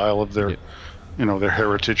lifestyle of their, their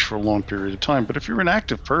heritage for a long period of time. But if you're an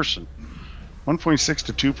active person,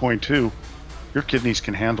 1.6 to 2.2, your kidneys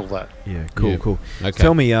can handle that. Yeah, cool. Okay.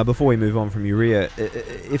 Tell me, before we move on from urea,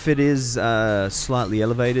 if it is slightly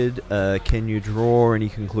elevated, can you draw any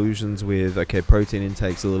conclusions with, protein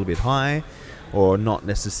intake's a little bit high, or not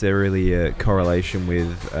necessarily a correlation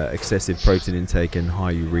with excessive protein intake and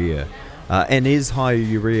high urea? And is high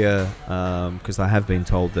urea, because I have been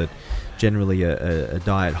told that generally a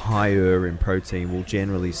diet higher in protein will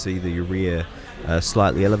generally see the urea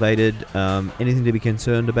slightly elevated. Anything to be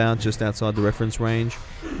concerned about just outside the reference range?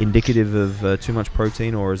 Indicative of too much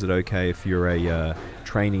protein, or is it okay if you're a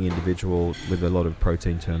training individual with a lot of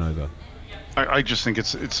protein turnover? I just think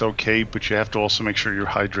it's okay, but you have to also make sure you're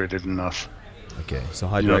hydrated enough. Okay, so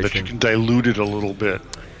hydration. That you can dilute it a little bit,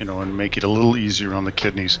 and make it a little easier on the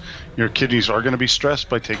kidneys. Your kidneys are going to be stressed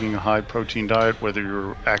by taking a high protein diet, whether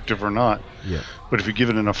you're active or not. Yeah. But if you give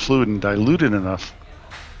it enough fluid and dilute it enough,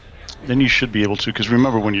 then you should be able to. Because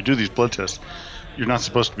remember, when you do these blood tests, you're not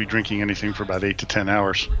supposed to be drinking anything for about 8 to 10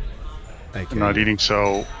 hours. Okay. You're not eating,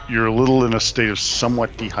 so you're a little in a state of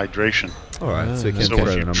somewhat dehydration. All right. So if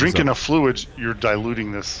you drink enough fluids, you're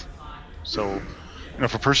diluting this. So,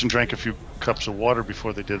 if a person drank a few cups of water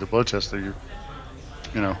before they did the blood test,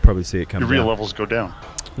 probably see it come down. Urea levels go down.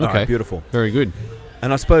 Okay, all right, beautiful. Very good.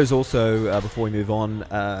 And I suppose also, before we move on,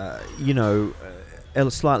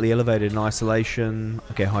 slightly elevated in isolation.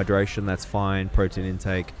 Okay, hydration, that's fine. Protein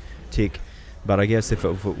intake, tick. But I guess if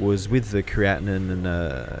it was with the creatinine and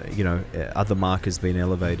other markers being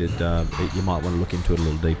elevated, you might want to look into it a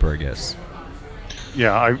little deeper, I guess.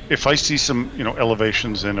 Yeah, if I see some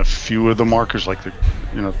elevations in a few of the markers, like the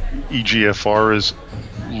EGFR is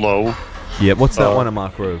low. Yeah, what's that one a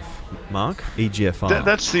marker of, Mark? EGFR.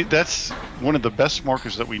 That's one of the best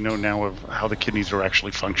markers that we know now of how the kidneys are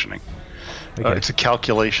actually functioning. Okay. It's a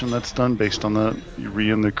calculation that's done based on the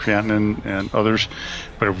urea and the creatinine and others,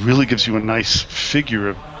 but it really gives you a nice figure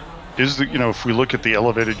of if we look at the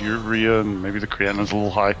elevated urea and maybe the creatinine is a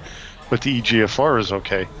little high, but the EGFR is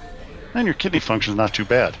okay, then your kidney function is not too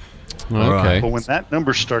bad. Okay. But when that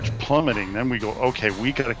number starts plummeting, then we go, okay,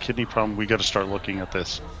 we got a kidney problem. We got to start looking at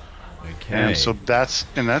this. Okay. And so that's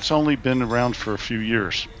only been around for a few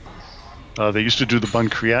years. They used to do the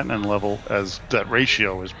creatinine level as that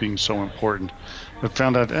ratio as being so important, but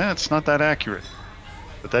found out it's not that accurate.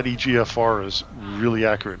 But that EGFR is really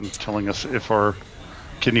accurate in telling us if our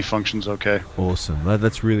kidney function's okay. Awesome.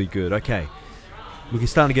 That's really good. Okay. We're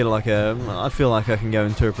starting to get I feel like I can go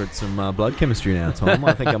interpret some blood chemistry now, Tom.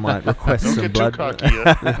 I think I might request Don't some get blood. too cocky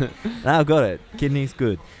yet. No, I've got it. Kidney's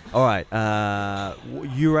good. All right.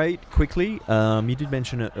 Urate, quickly. You did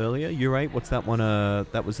mention it earlier. Urate, what's that one?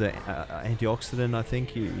 That was the antioxidant, I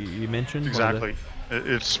think you mentioned. Exactly.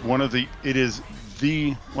 It's one of the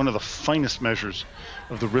finest measures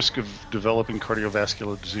of the risk of developing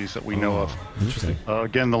cardiovascular disease that we know of. Interesting.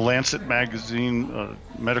 Again, the Lancet magazine,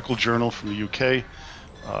 medical journal from the UK,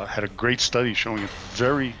 had a great study showing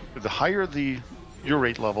the higher the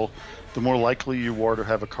urate level, the more likely you are to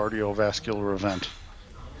have a cardiovascular event.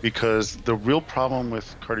 Because the real problem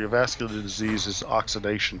with cardiovascular disease is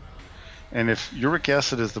oxidation. And if uric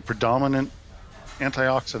acid is the predominant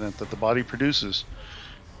antioxidant that the body produces,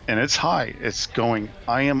 and it's high, it's going,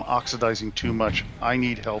 I am oxidizing too much, I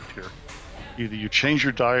need help here. Either you change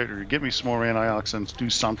your diet or you get me some more antioxidants, do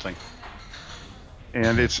something.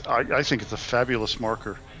 And I think it's a fabulous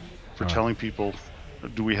marker for telling people,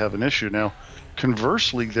 do we have an issue? Now,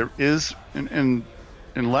 conversely, there is, in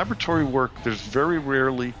laboratory work, there's very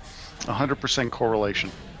rarely 100% correlation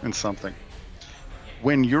in something.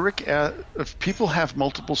 When if people have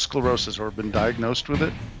multiple sclerosis or have been diagnosed with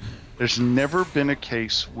it, there's never been a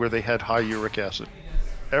case where they had high uric acid,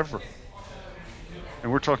 ever.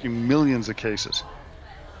 And we're talking millions of cases.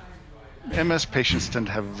 MS patients tend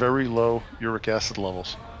to have very low uric acid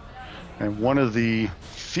levels. And one of the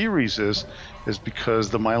theories is because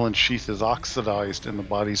the myelin sheath is oxidized and the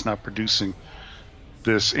body's not producing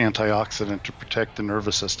this antioxidant to protect the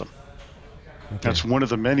nervous system. Okay. That's one of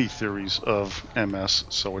the many theories of MS,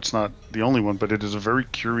 so it's not the only one, but it is a very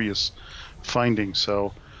curious finding.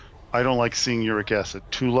 So I don't like seeing uric acid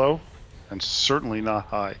too low and certainly not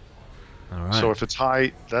high. All right. So if it's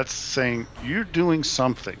high, that's saying you're doing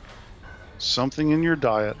something in your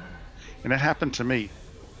diet, and it happened to me.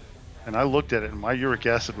 And I looked at it and my uric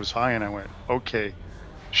acid was high and I went, okay,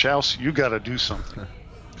 Schaus, you got to do something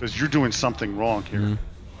because you're doing something wrong here.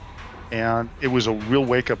 Mm-hmm. And it was a real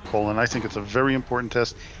wake-up call, and I think it's a very important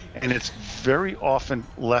test, and it's very often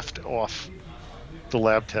left off the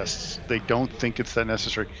lab tests. They don't think it's that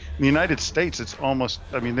necessary. In the United States, it's almost,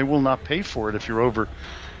 they will not pay for it if you're over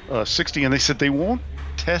 60, and they said they won't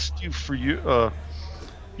test you for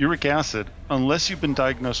uric acid unless you've been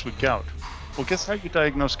diagnosed with gout. Well, guess how you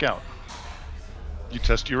diagnose gout? You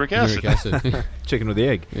test uric acid. Chicken or the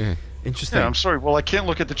egg. Yeah. Interesting. Yeah, I'm sorry. Well, I can't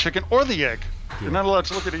look at the chicken or the egg. Yeah. You're not allowed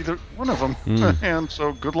to look at either one of them. And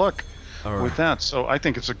so good luck with that. So I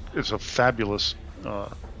think it's a fabulous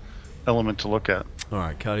element to look at. All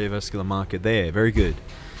right, cardiovascular market there. Very good.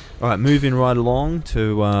 All right, moving right along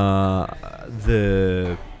to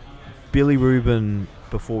the bilirubin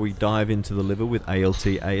before we dive into the liver with ALT,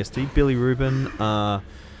 AST. Bilirubin,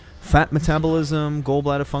 fat metabolism,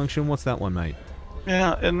 gallbladder function. What's that one, mate?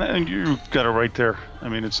 Yeah, and you got it right there.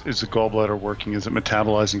 Is the gallbladder working? Is it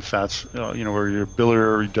metabolizing fats? Where your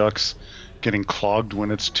biliary ducts getting clogged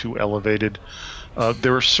when it's too elevated?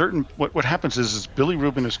 There are certain. What happens is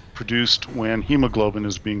bilirubin is produced when hemoglobin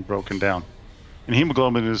is being broken down, and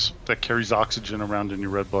hemoglobin that carries oxygen around in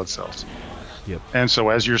your red blood cells. Yep. And so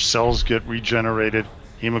as your cells get regenerated,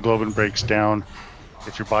 hemoglobin breaks down.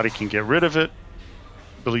 If your body can get rid of it,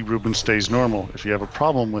 bilirubin stays normal. If you have a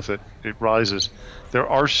problem with it, it rises. There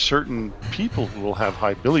are certain people who will have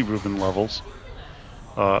high bilirubin levels.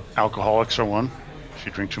 Alcoholics are one, if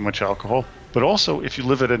you drink too much alcohol. But also if you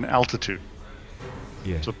live at an altitude.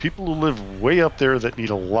 Yeah. So people who live way up there that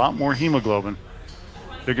need a lot more hemoglobin,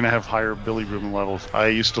 they're going to have higher bilirubin levels. I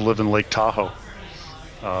used to live in Lake Tahoe.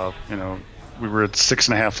 We were at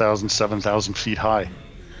 6,500, 7,000 feet high.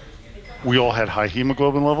 We all had high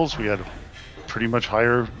hemoglobin levels. We had pretty much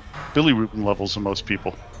higher bilirubin levels than most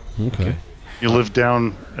people. Okay. You live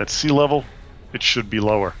down at sea level, it should be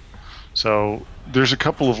lower. So there's a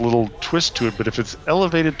couple of little twists to it, but if it's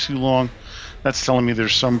elevated too long, that's telling me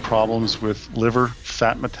there's some problems with liver,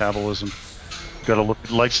 fat metabolism. Got to look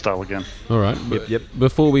at lifestyle again. All right. Yep.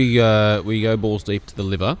 Before we go balls deep to the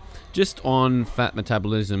liver, just on fat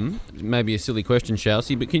metabolism, maybe a silly question,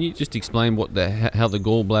 Schaus, but can you just explain how the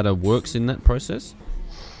gallbladder works in that process?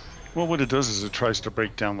 Well, what it does is it tries to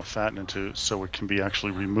break down the fat so it can be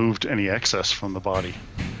actually removed any excess from the body.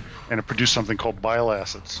 and it produces something called bile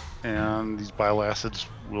acids. And these bile acids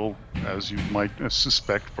will, as you might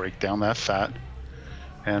suspect, break down that fat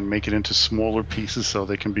and make it into smaller pieces so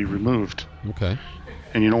they can be removed. Okay.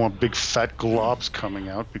 And you don't want big fat globs coming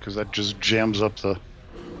out because that just jams up the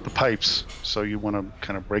pipes. So you want to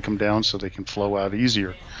kind of break them down so they can flow out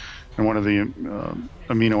easier. And one of the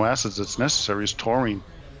amino acids that's necessary is taurine.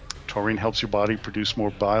 Taurine helps your body produce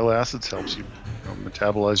more bile acids, helps you,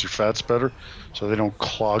 metabolize your fats better so they don't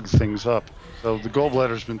clog things up. So the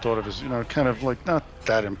gallbladder has been thought of as, kind of like not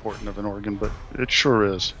that important of an organ, but it sure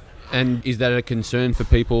is. And is that a concern for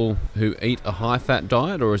people who eat a high-fat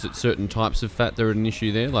diet, or is it certain types of fat that are an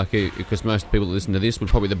issue there? Like, because most people that listen to this would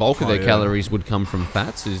probably, the bulk of their calories would come from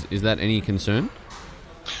fats. Is that any concern?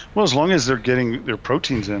 Well, as long as they're getting their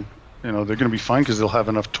proteins in, they're going to be fine because they'll have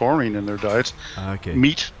enough taurine in their diets. Okay.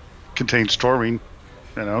 Meat contains taurine,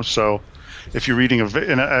 so if you're eating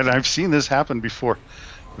and I've seen this happen before.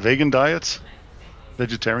 Vegan diets,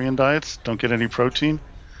 vegetarian diets don't get any protein,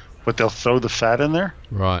 but they'll throw the fat in there.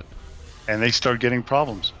 Right. And they start getting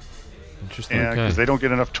problems. Interesting. Because they don't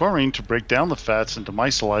get enough taurine to break down the fats and to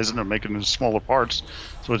micelize it and make it into smaller parts.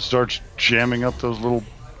 So it starts jamming up those little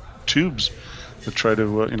tubes that try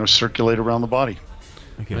to circulate around the body.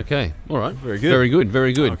 Okay. All right. Very good. Very good.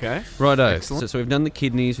 Very good. Okay. Righto. Excellent. So we've done the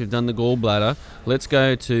kidneys, we've done the gallbladder. Let's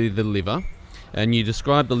go to the liver. And you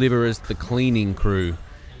described the liver as the cleaning crew,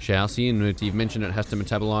 Shousey, and you've mentioned it has to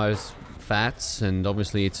metabolize fats, and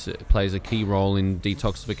obviously it plays a key role in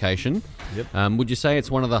detoxification. Yep. Would you say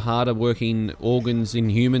it's one of the harder working organs in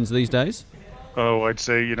humans these days? Oh, I'd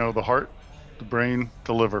say, the heart, the brain,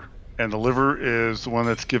 the liver. And the liver is the one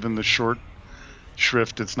that's given the short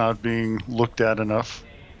shrift. It's not being looked at enough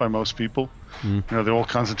by most people. They all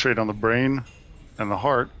concentrate on the brain and the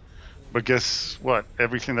heart. But guess what?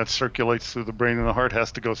 Everything that circulates through the brain and the heart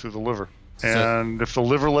has to go through the liver. And if the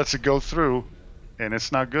liver lets it go through and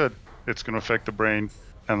it's not good, it's going to affect the brain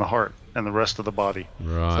and the heart and the rest of the body.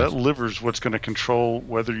 Right. So that liver's what's going to control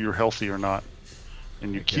whether you're healthy or not.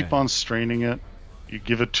 And you keep on straining it. You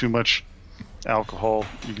give it too much alcohol.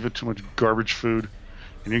 You give it too much garbage food.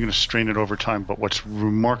 And you're going to strain it over time. But what's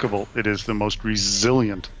remarkable, it is the most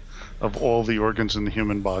resilient of all the organs in the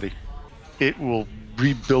human body. It will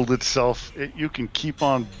rebuild itself. You can keep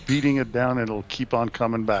on beating it down and it'll keep on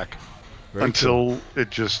coming back. Very until cool. It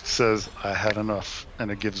just says, I had enough, and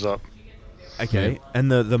it gives up. Okay, and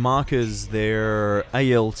the markers, they're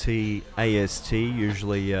ALT, AST,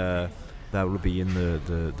 usually that would be in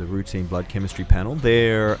the routine blood chemistry panel.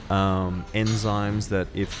 They're enzymes that,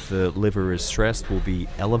 if the liver is stressed, will be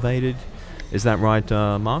elevated. Is that right,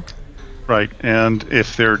 Mark? Right, and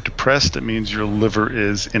if they're depressed, it means your liver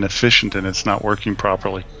is inefficient and it's not working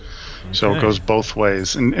properly. Okay. So it goes both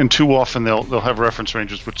ways, and too often they'll have reference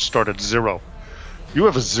ranges which start at 0. You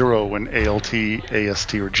have a 0 in ALT,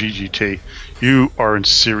 AST, or GGT, you are in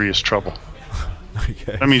serious trouble.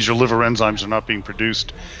 Okay. That means your liver enzymes are not being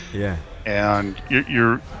produced. Yeah. And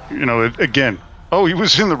you're again, oh, he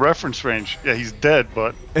was in the reference range. Yeah, he's dead,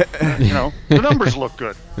 but the numbers look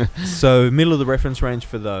good. So middle of the reference range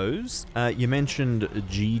for those. You mentioned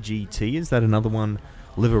GGT. Is that another one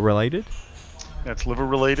liver related? That's liver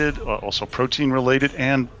related, also protein related,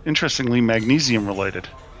 and interestingly, magnesium related.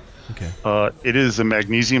 Okay. It is a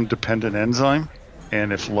magnesium dependent enzyme,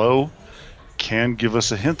 and if low, can give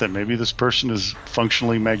us a hint that maybe this person is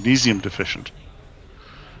functionally magnesium deficient.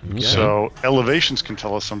 Okay. So elevations can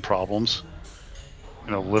tell us some problems.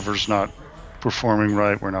 Liver's not performing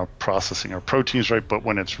right, we're not processing our proteins right, but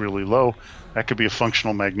when it's really low, that could be a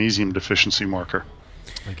functional magnesium deficiency marker.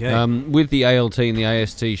 Okay. With the ALT and the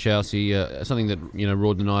AST, Shousey, something that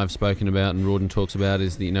Rawdon and I have spoken about, and Rawdon talks about,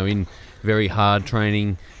 is the in very hard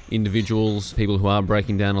training individuals, people who are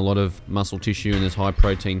breaking down a lot of muscle tissue and there's high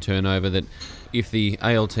protein turnover, that if the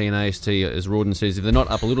ALT and AST, as Rawdon says, if they're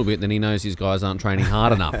not up a little bit, then he knows his guys aren't training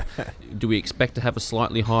hard enough. Do we expect to have a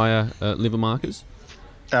slightly higher liver markers?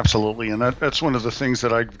 Absolutely, and that's one of the things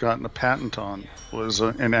that I've gotten a patent on, was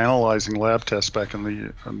in analyzing lab tests back in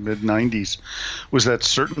the mid-90s, was that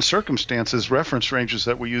certain circumstances, reference ranges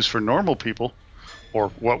that we use for normal people, or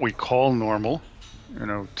what we call normal,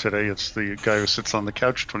 today it's the guy who sits on the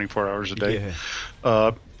couch 24 hours a day,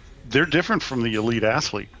 they're different from the elite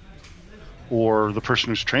athlete or the person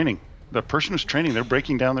who's training. The person who's training, they're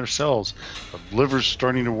breaking down their cells. The liver's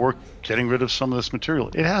starting to work, getting rid of some of this material.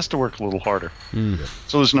 It has to work a little harder.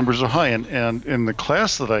 So those numbers are high. And in the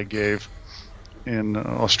class that I gave in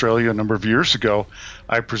Australia a number of years ago,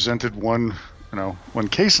 I presented one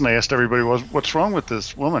case, and I asked everybody, what's wrong with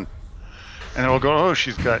this woman? And they'll go, oh,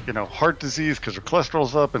 she's got, heart disease because her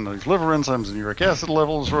cholesterol's up and these liver enzymes and uric acid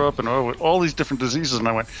levels are up and all these different diseases. And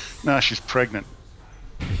I went, nah, she's pregnant.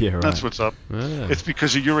 Yeah, right. That's what's up. Ah. It's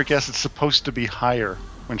because her uric acid's supposed to be higher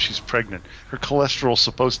when she's pregnant. Her cholesterol's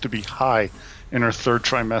supposed to be high in her third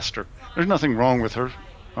trimester. There's nothing wrong with her,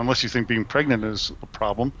 unless you think being pregnant is a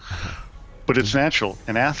problem. But it's natural.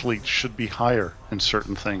 An athlete should be higher in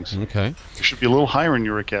certain things. Okay. You should be a little higher in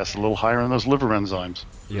uric acid, a little higher in those liver enzymes.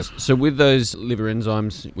 Yep. So with those liver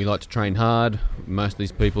enzymes, we like to train hard. Most of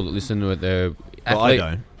these people that listen to it, they're I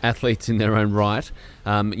don't. athletes in their own right.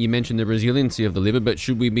 You mentioned the resiliency of the liver, but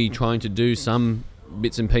should we be trying to do some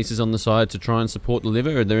bits and pieces on the side to try and support the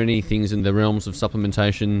liver? Are there any things in the realms of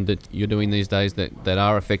supplementation that you're doing these days that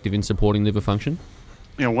are effective in supporting liver function?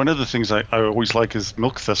 One of the things I always like is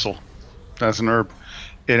milk thistle as an herb.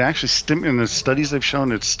 It actually, in the studies they've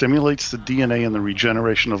shown, it stimulates the DNA and the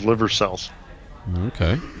regeneration of liver cells.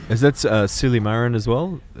 Okay. Is that silymarin as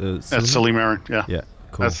well? That's silymarin, yeah. Yeah,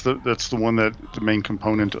 cool. That's the one the main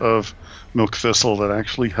component of milk thistle that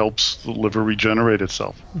actually helps the liver regenerate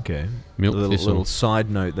itself. Okay. Milk thistle. Little side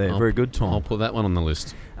note there. Very good, Tom. I'll put that one on the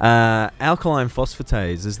list. Alkaline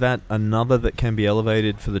phosphatase, is that another that can be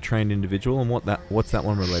elevated for the trained individual? And what's that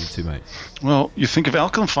one related to, mate? Well, you think of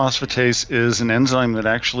alkaline phosphatase is an enzyme that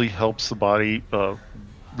actually helps the body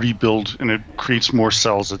rebuild, and it creates more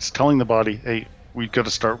cells. It's telling the body, hey, we've got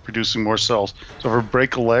to start producing more cells. So if we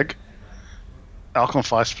break a leg, alkaline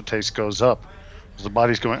phosphatase goes up. So the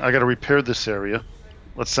body's going, I got to repair this area.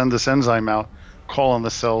 Let's send this enzyme out, call on the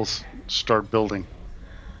cells, start building.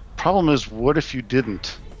 Problem is, what if you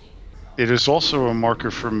didn't? It is also a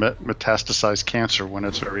marker for metastasized cancer when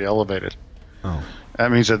it's very elevated. Oh.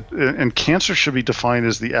 That means that, and cancer should be defined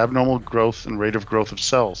as the abnormal growth and rate of growth of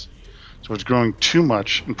cells. So it's growing too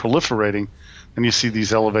much and proliferating, and you see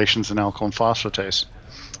these elevations in alkaline phosphatase.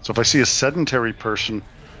 So if I see a sedentary person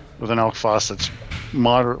with an alk phos that's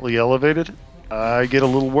moderately elevated, I get a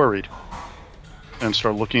little worried and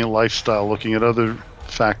start looking at lifestyle, looking at other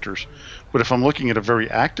factors. But if I'm looking at a very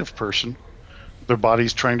active person, their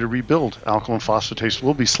body's trying to rebuild, alkaline phosphatase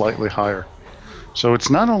will be slightly higher. So it's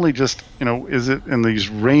not only just, is it in these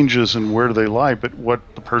ranges and where do they lie, but what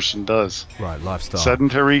the person does. Right, lifestyle.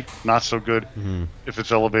 Sedentary, not so good. Mm-hmm. If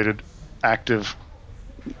it's elevated, active,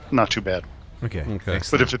 not too bad. Okay.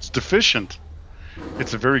 But if it's deficient,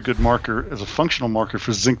 it's a very good marker, as a functional marker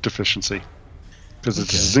for zinc deficiency. Because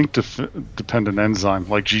it's a zinc-dependent enzyme,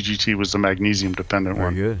 like GGT was the magnesium-dependent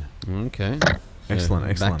one. Very good. Okay.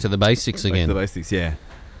 Excellent. Back to the basics again. Back to the basics, yeah.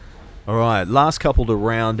 All right, last couple to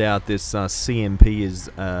round out this CMP is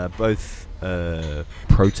both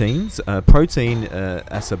proteins. Protein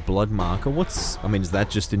as a blood marker. Is that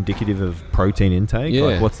just indicative of protein intake? Yeah.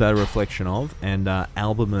 Like, what's that a reflection of? And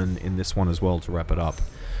albumin in this one as well to wrap it up.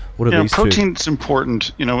 What are these protein's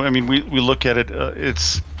important. We look at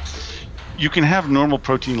it. You can have normal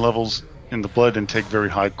protein levels in the blood and take very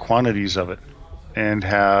high quantities of it, and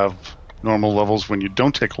have normal levels when you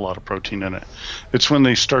don't take a lot of protein in it. It's when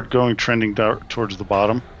they start trending towards the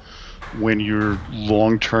bottom, when you're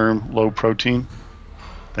long-term low protein,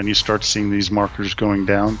 then you start seeing these markers going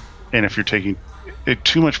down. And if you're taking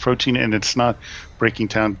too much protein and it's not breaking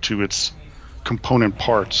down to its component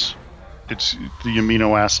parts, it's the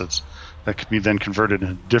amino acids that could be then converted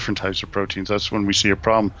into different types of proteins. That's when we see a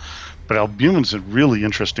problem. But albumin's a really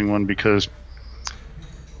interesting one, because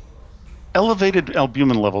elevated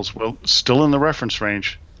albumin levels, still in the reference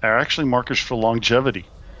range, are actually markers for longevity.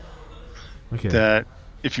 Okay. That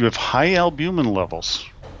if you have high albumin levels,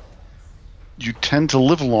 you tend to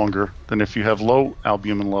live longer than if you have low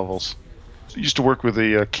albumin levels. I used to work with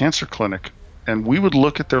a cancer clinic, and we would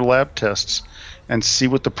look at their lab tests and see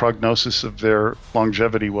what the prognosis of their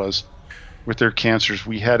longevity was with their cancers.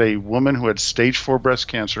 We had a woman who had stage 4 breast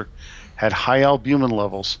cancer, had high albumin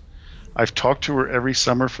levels. I've talked to her every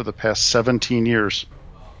summer for the past 17 years.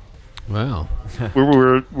 Wow.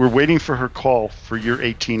 We're waiting for her call for year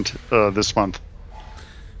 18 this month.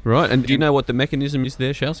 Right, and do you know what the mechanism is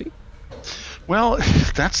there, Chelsea? Well,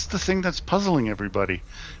 that's the thing that's puzzling everybody,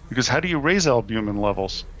 because how do you raise albumin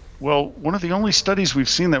levels? Well, one of the only studies we've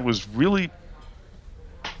seen that was really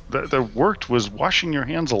that worked was washing your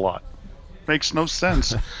hands a lot. Makes no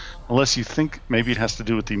sense unless you think maybe it has to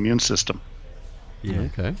do with the immune system. Yeah.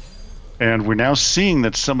 Okay. And we're now seeing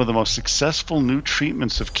that some of the most successful new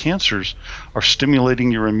treatments of cancers are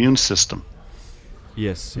stimulating your immune system.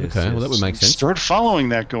 Yes. Okay, well, that would make sense. Start following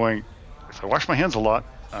that, going, if I wash my hands a lot,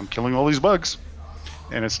 I'm killing all these bugs,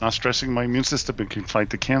 and it's not stressing my immune system and can fight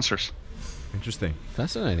the cancers. Interesting.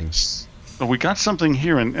 Fascinating. we got something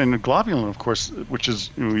here, and globulin, of course, which is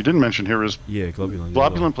we didn't mention here is globulin.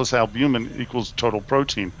 Globulin plus albumin equals total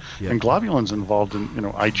protein, and globulin's involved in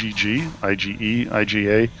IgG, IgE,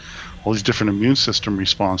 IgA, all these different immune system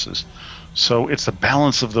responses. So it's the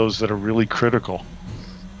balance of those that are really critical.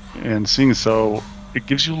 And seeing so, it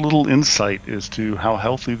gives you a little insight as to how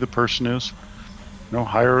healthy the person is.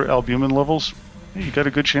 Higher albumin levels, you got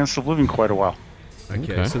a good chance of living quite a while.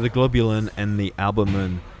 Okay, so the globulin and the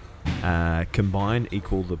albumin combined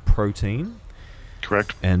equal the protein.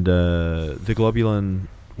 Correct. And the globulin,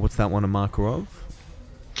 what's that one a marker of?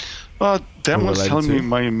 That one's telling me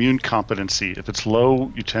my immune competency. If it's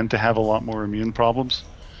low, you tend to have a lot more immune problems.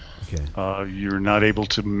 Okay. You're not able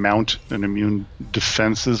to mount an immune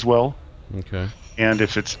defense as well. Okay. And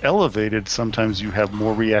if it's elevated, sometimes you have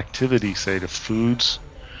more reactivity, say, to foods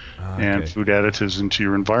and food additives into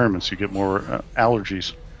your environment, so you get more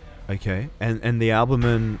allergies. Okay. And the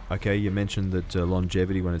albumin, you mentioned that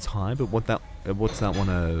longevity when it's high, but what's that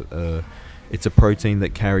one? It's a protein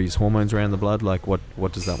that carries hormones around the blood. Like,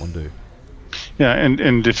 what does that one do? Yeah,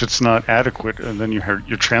 and if it's not adequate, and then you have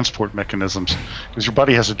your transport mechanisms, because your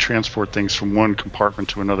body has to transport things from one compartment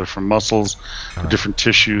to another, from muscles, to different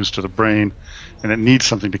tissues, to the brain, and it needs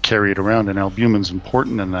something to carry it around, and albumin's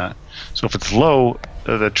important in that. So if it's low,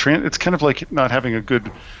 it's kind of like not having a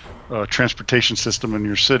good transportation system in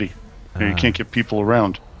your city. You can't get people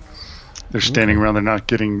around. They're standing around, they're not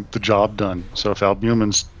getting the job done. So if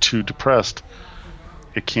albumin's too depressed,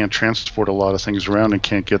 it can't transport a lot of things around and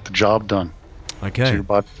can't get the job done. Okay. So your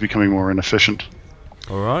body's becoming more inefficient.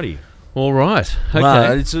 Alrighty. All right. Okay.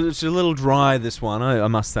 Well, it's a little dry, this one, I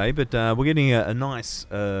must say, but we're getting a nice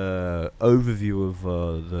overview of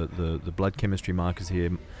the blood chemistry markers here,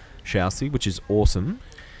 Shousey, which is awesome.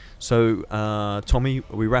 So, Tommy,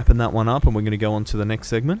 are we wrapping that one up and we're going to go on to the next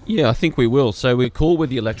segment? Yeah, I think we will. So we're cool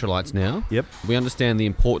with the electrolytes now. Yep. We understand the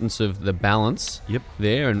importance of the balance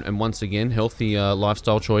there. And once again, healthy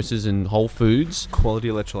lifestyle choices and whole foods. Quality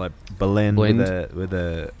electrolyte blend. With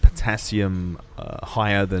a potassium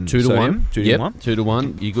higher than 2 to sodium. 1. 2 to 1. 2 to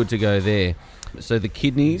 1. You're good to go there. So the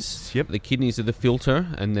kidneys, the kidneys are the filter,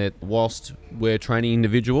 and that whilst we're training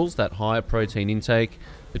individuals, that higher protein intake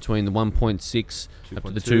between the 1.6 up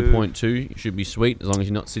to the 2.2 should be sweet, as long as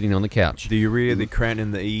you're not sitting on the couch. The urea, the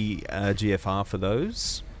creatinine, the GFR for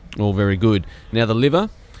those? All very good. Now the liver,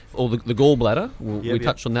 or the gallbladder, we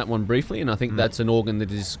touched on that one briefly, and I think that's an organ that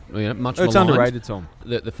is much maligned. It's underrated, Tom.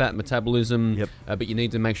 The fat metabolism, but you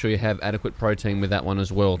need to make sure you have adequate protein with that one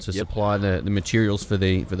as well to supply the materials for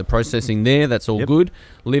the processing there. That's all good.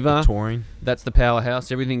 Liver, taurine. That's the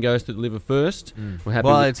powerhouse. Everything goes to the liver first. We're happy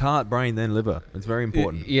it's heart, brain, then liver. It's very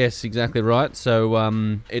important. Yes, exactly right.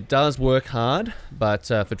 So it does work hard, but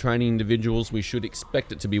for training individuals, we should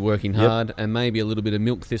expect it to be working hard, and maybe a little bit of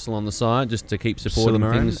milk thistle on the side just to keep supporting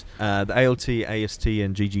things. The ALT, AST,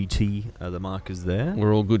 and GGT are the markers there.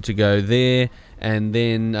 We're all good to go there. And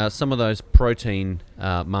then some of those protein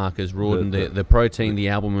markers, Rawdon, the protein, the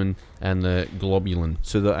albumin, and the globulin.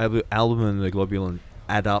 So the albumin and the globulin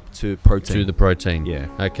add up to protein. To the protein. Yeah.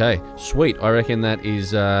 Okay. Sweet. I reckon that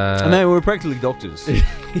is... No, we're practically doctors.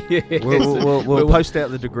 Yes. We'll post out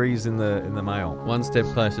the degrees in the mail. One step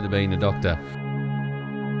closer to being a doctor.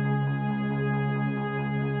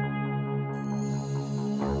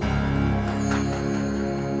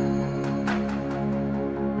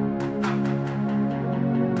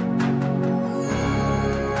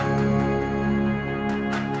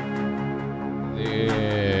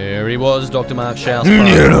 He was Dr. Mark Shouse. You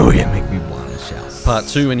make me want to shout. Part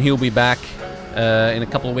 2, and he'll be back in a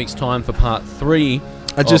couple of weeks' time for part 3.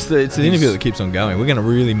 It's an interview that keeps on going. We're going to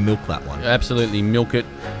really milk that one. Absolutely milk it.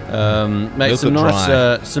 Mate,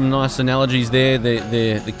 some nice analogies there.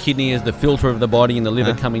 The kidney as the filter of the body, and the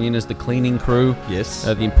liver coming in as the cleaning crew. Yes.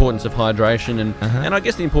 The importance of hydration and I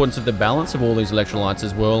guess the importance of the balance of all these electrolytes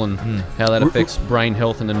as well, and how that affects brain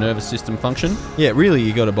health and the nervous system function. Yeah, really,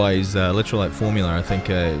 you got to buy his electrolyte formula. I think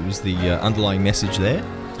it was the underlying message there.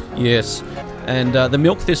 Yes. And the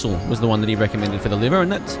milk thistle was the one that he recommended for the liver,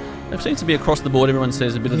 and that seems to be across the board. Everyone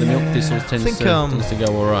says a bit of the milk thistle tends to go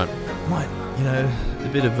all right. A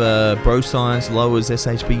bit of bro science lowers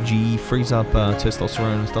SHBG, frees up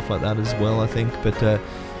testosterone and stuff like that as well, I think. But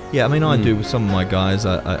I do with some of my guys.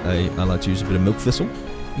 I like to use a bit of milk thistle.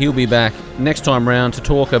 He'll be back next time round to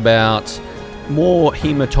talk about more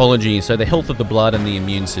hematology, so the health of the blood and the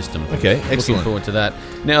immune system. Okay, excellent. Looking forward to that.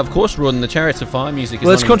 Now, of course, Rawdon, the Chariots of Fire music is...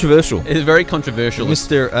 Well, it's controversial. It's very controversial.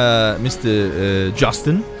 Mr.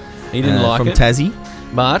 Justin... He didn't like it. From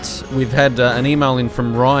Tassie. But we've had an email in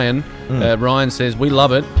from Ryan. Ryan says, "We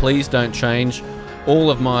love it. Please don't change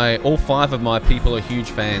all 5 of my people are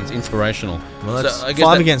huge fans. Inspirational. Well, that's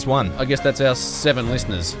 5 against 1. I guess that's our 7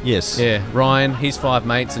 listeners. Yes. Yeah. Ryan, his 5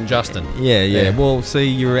 mates, and Justin. Yeah. Well, see,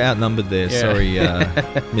 you're outnumbered there. Yeah. Sorry,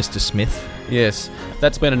 Mr. Smith. Yes.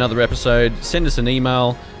 That's been another episode. Send us an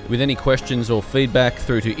email with any questions or feedback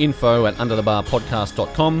through to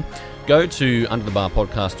info@underthebarpodcast.com. Go to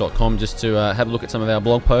underthebarpodcast.com just to have a look at some of our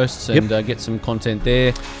blog posts and get some content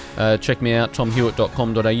there. Check me out,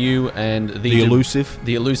 tomhewitt.com.au and the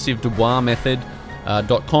elusive Dubois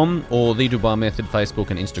Method.com or the Dubois Method Facebook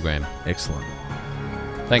and Instagram. Excellent.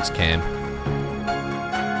 Thanks, Cam.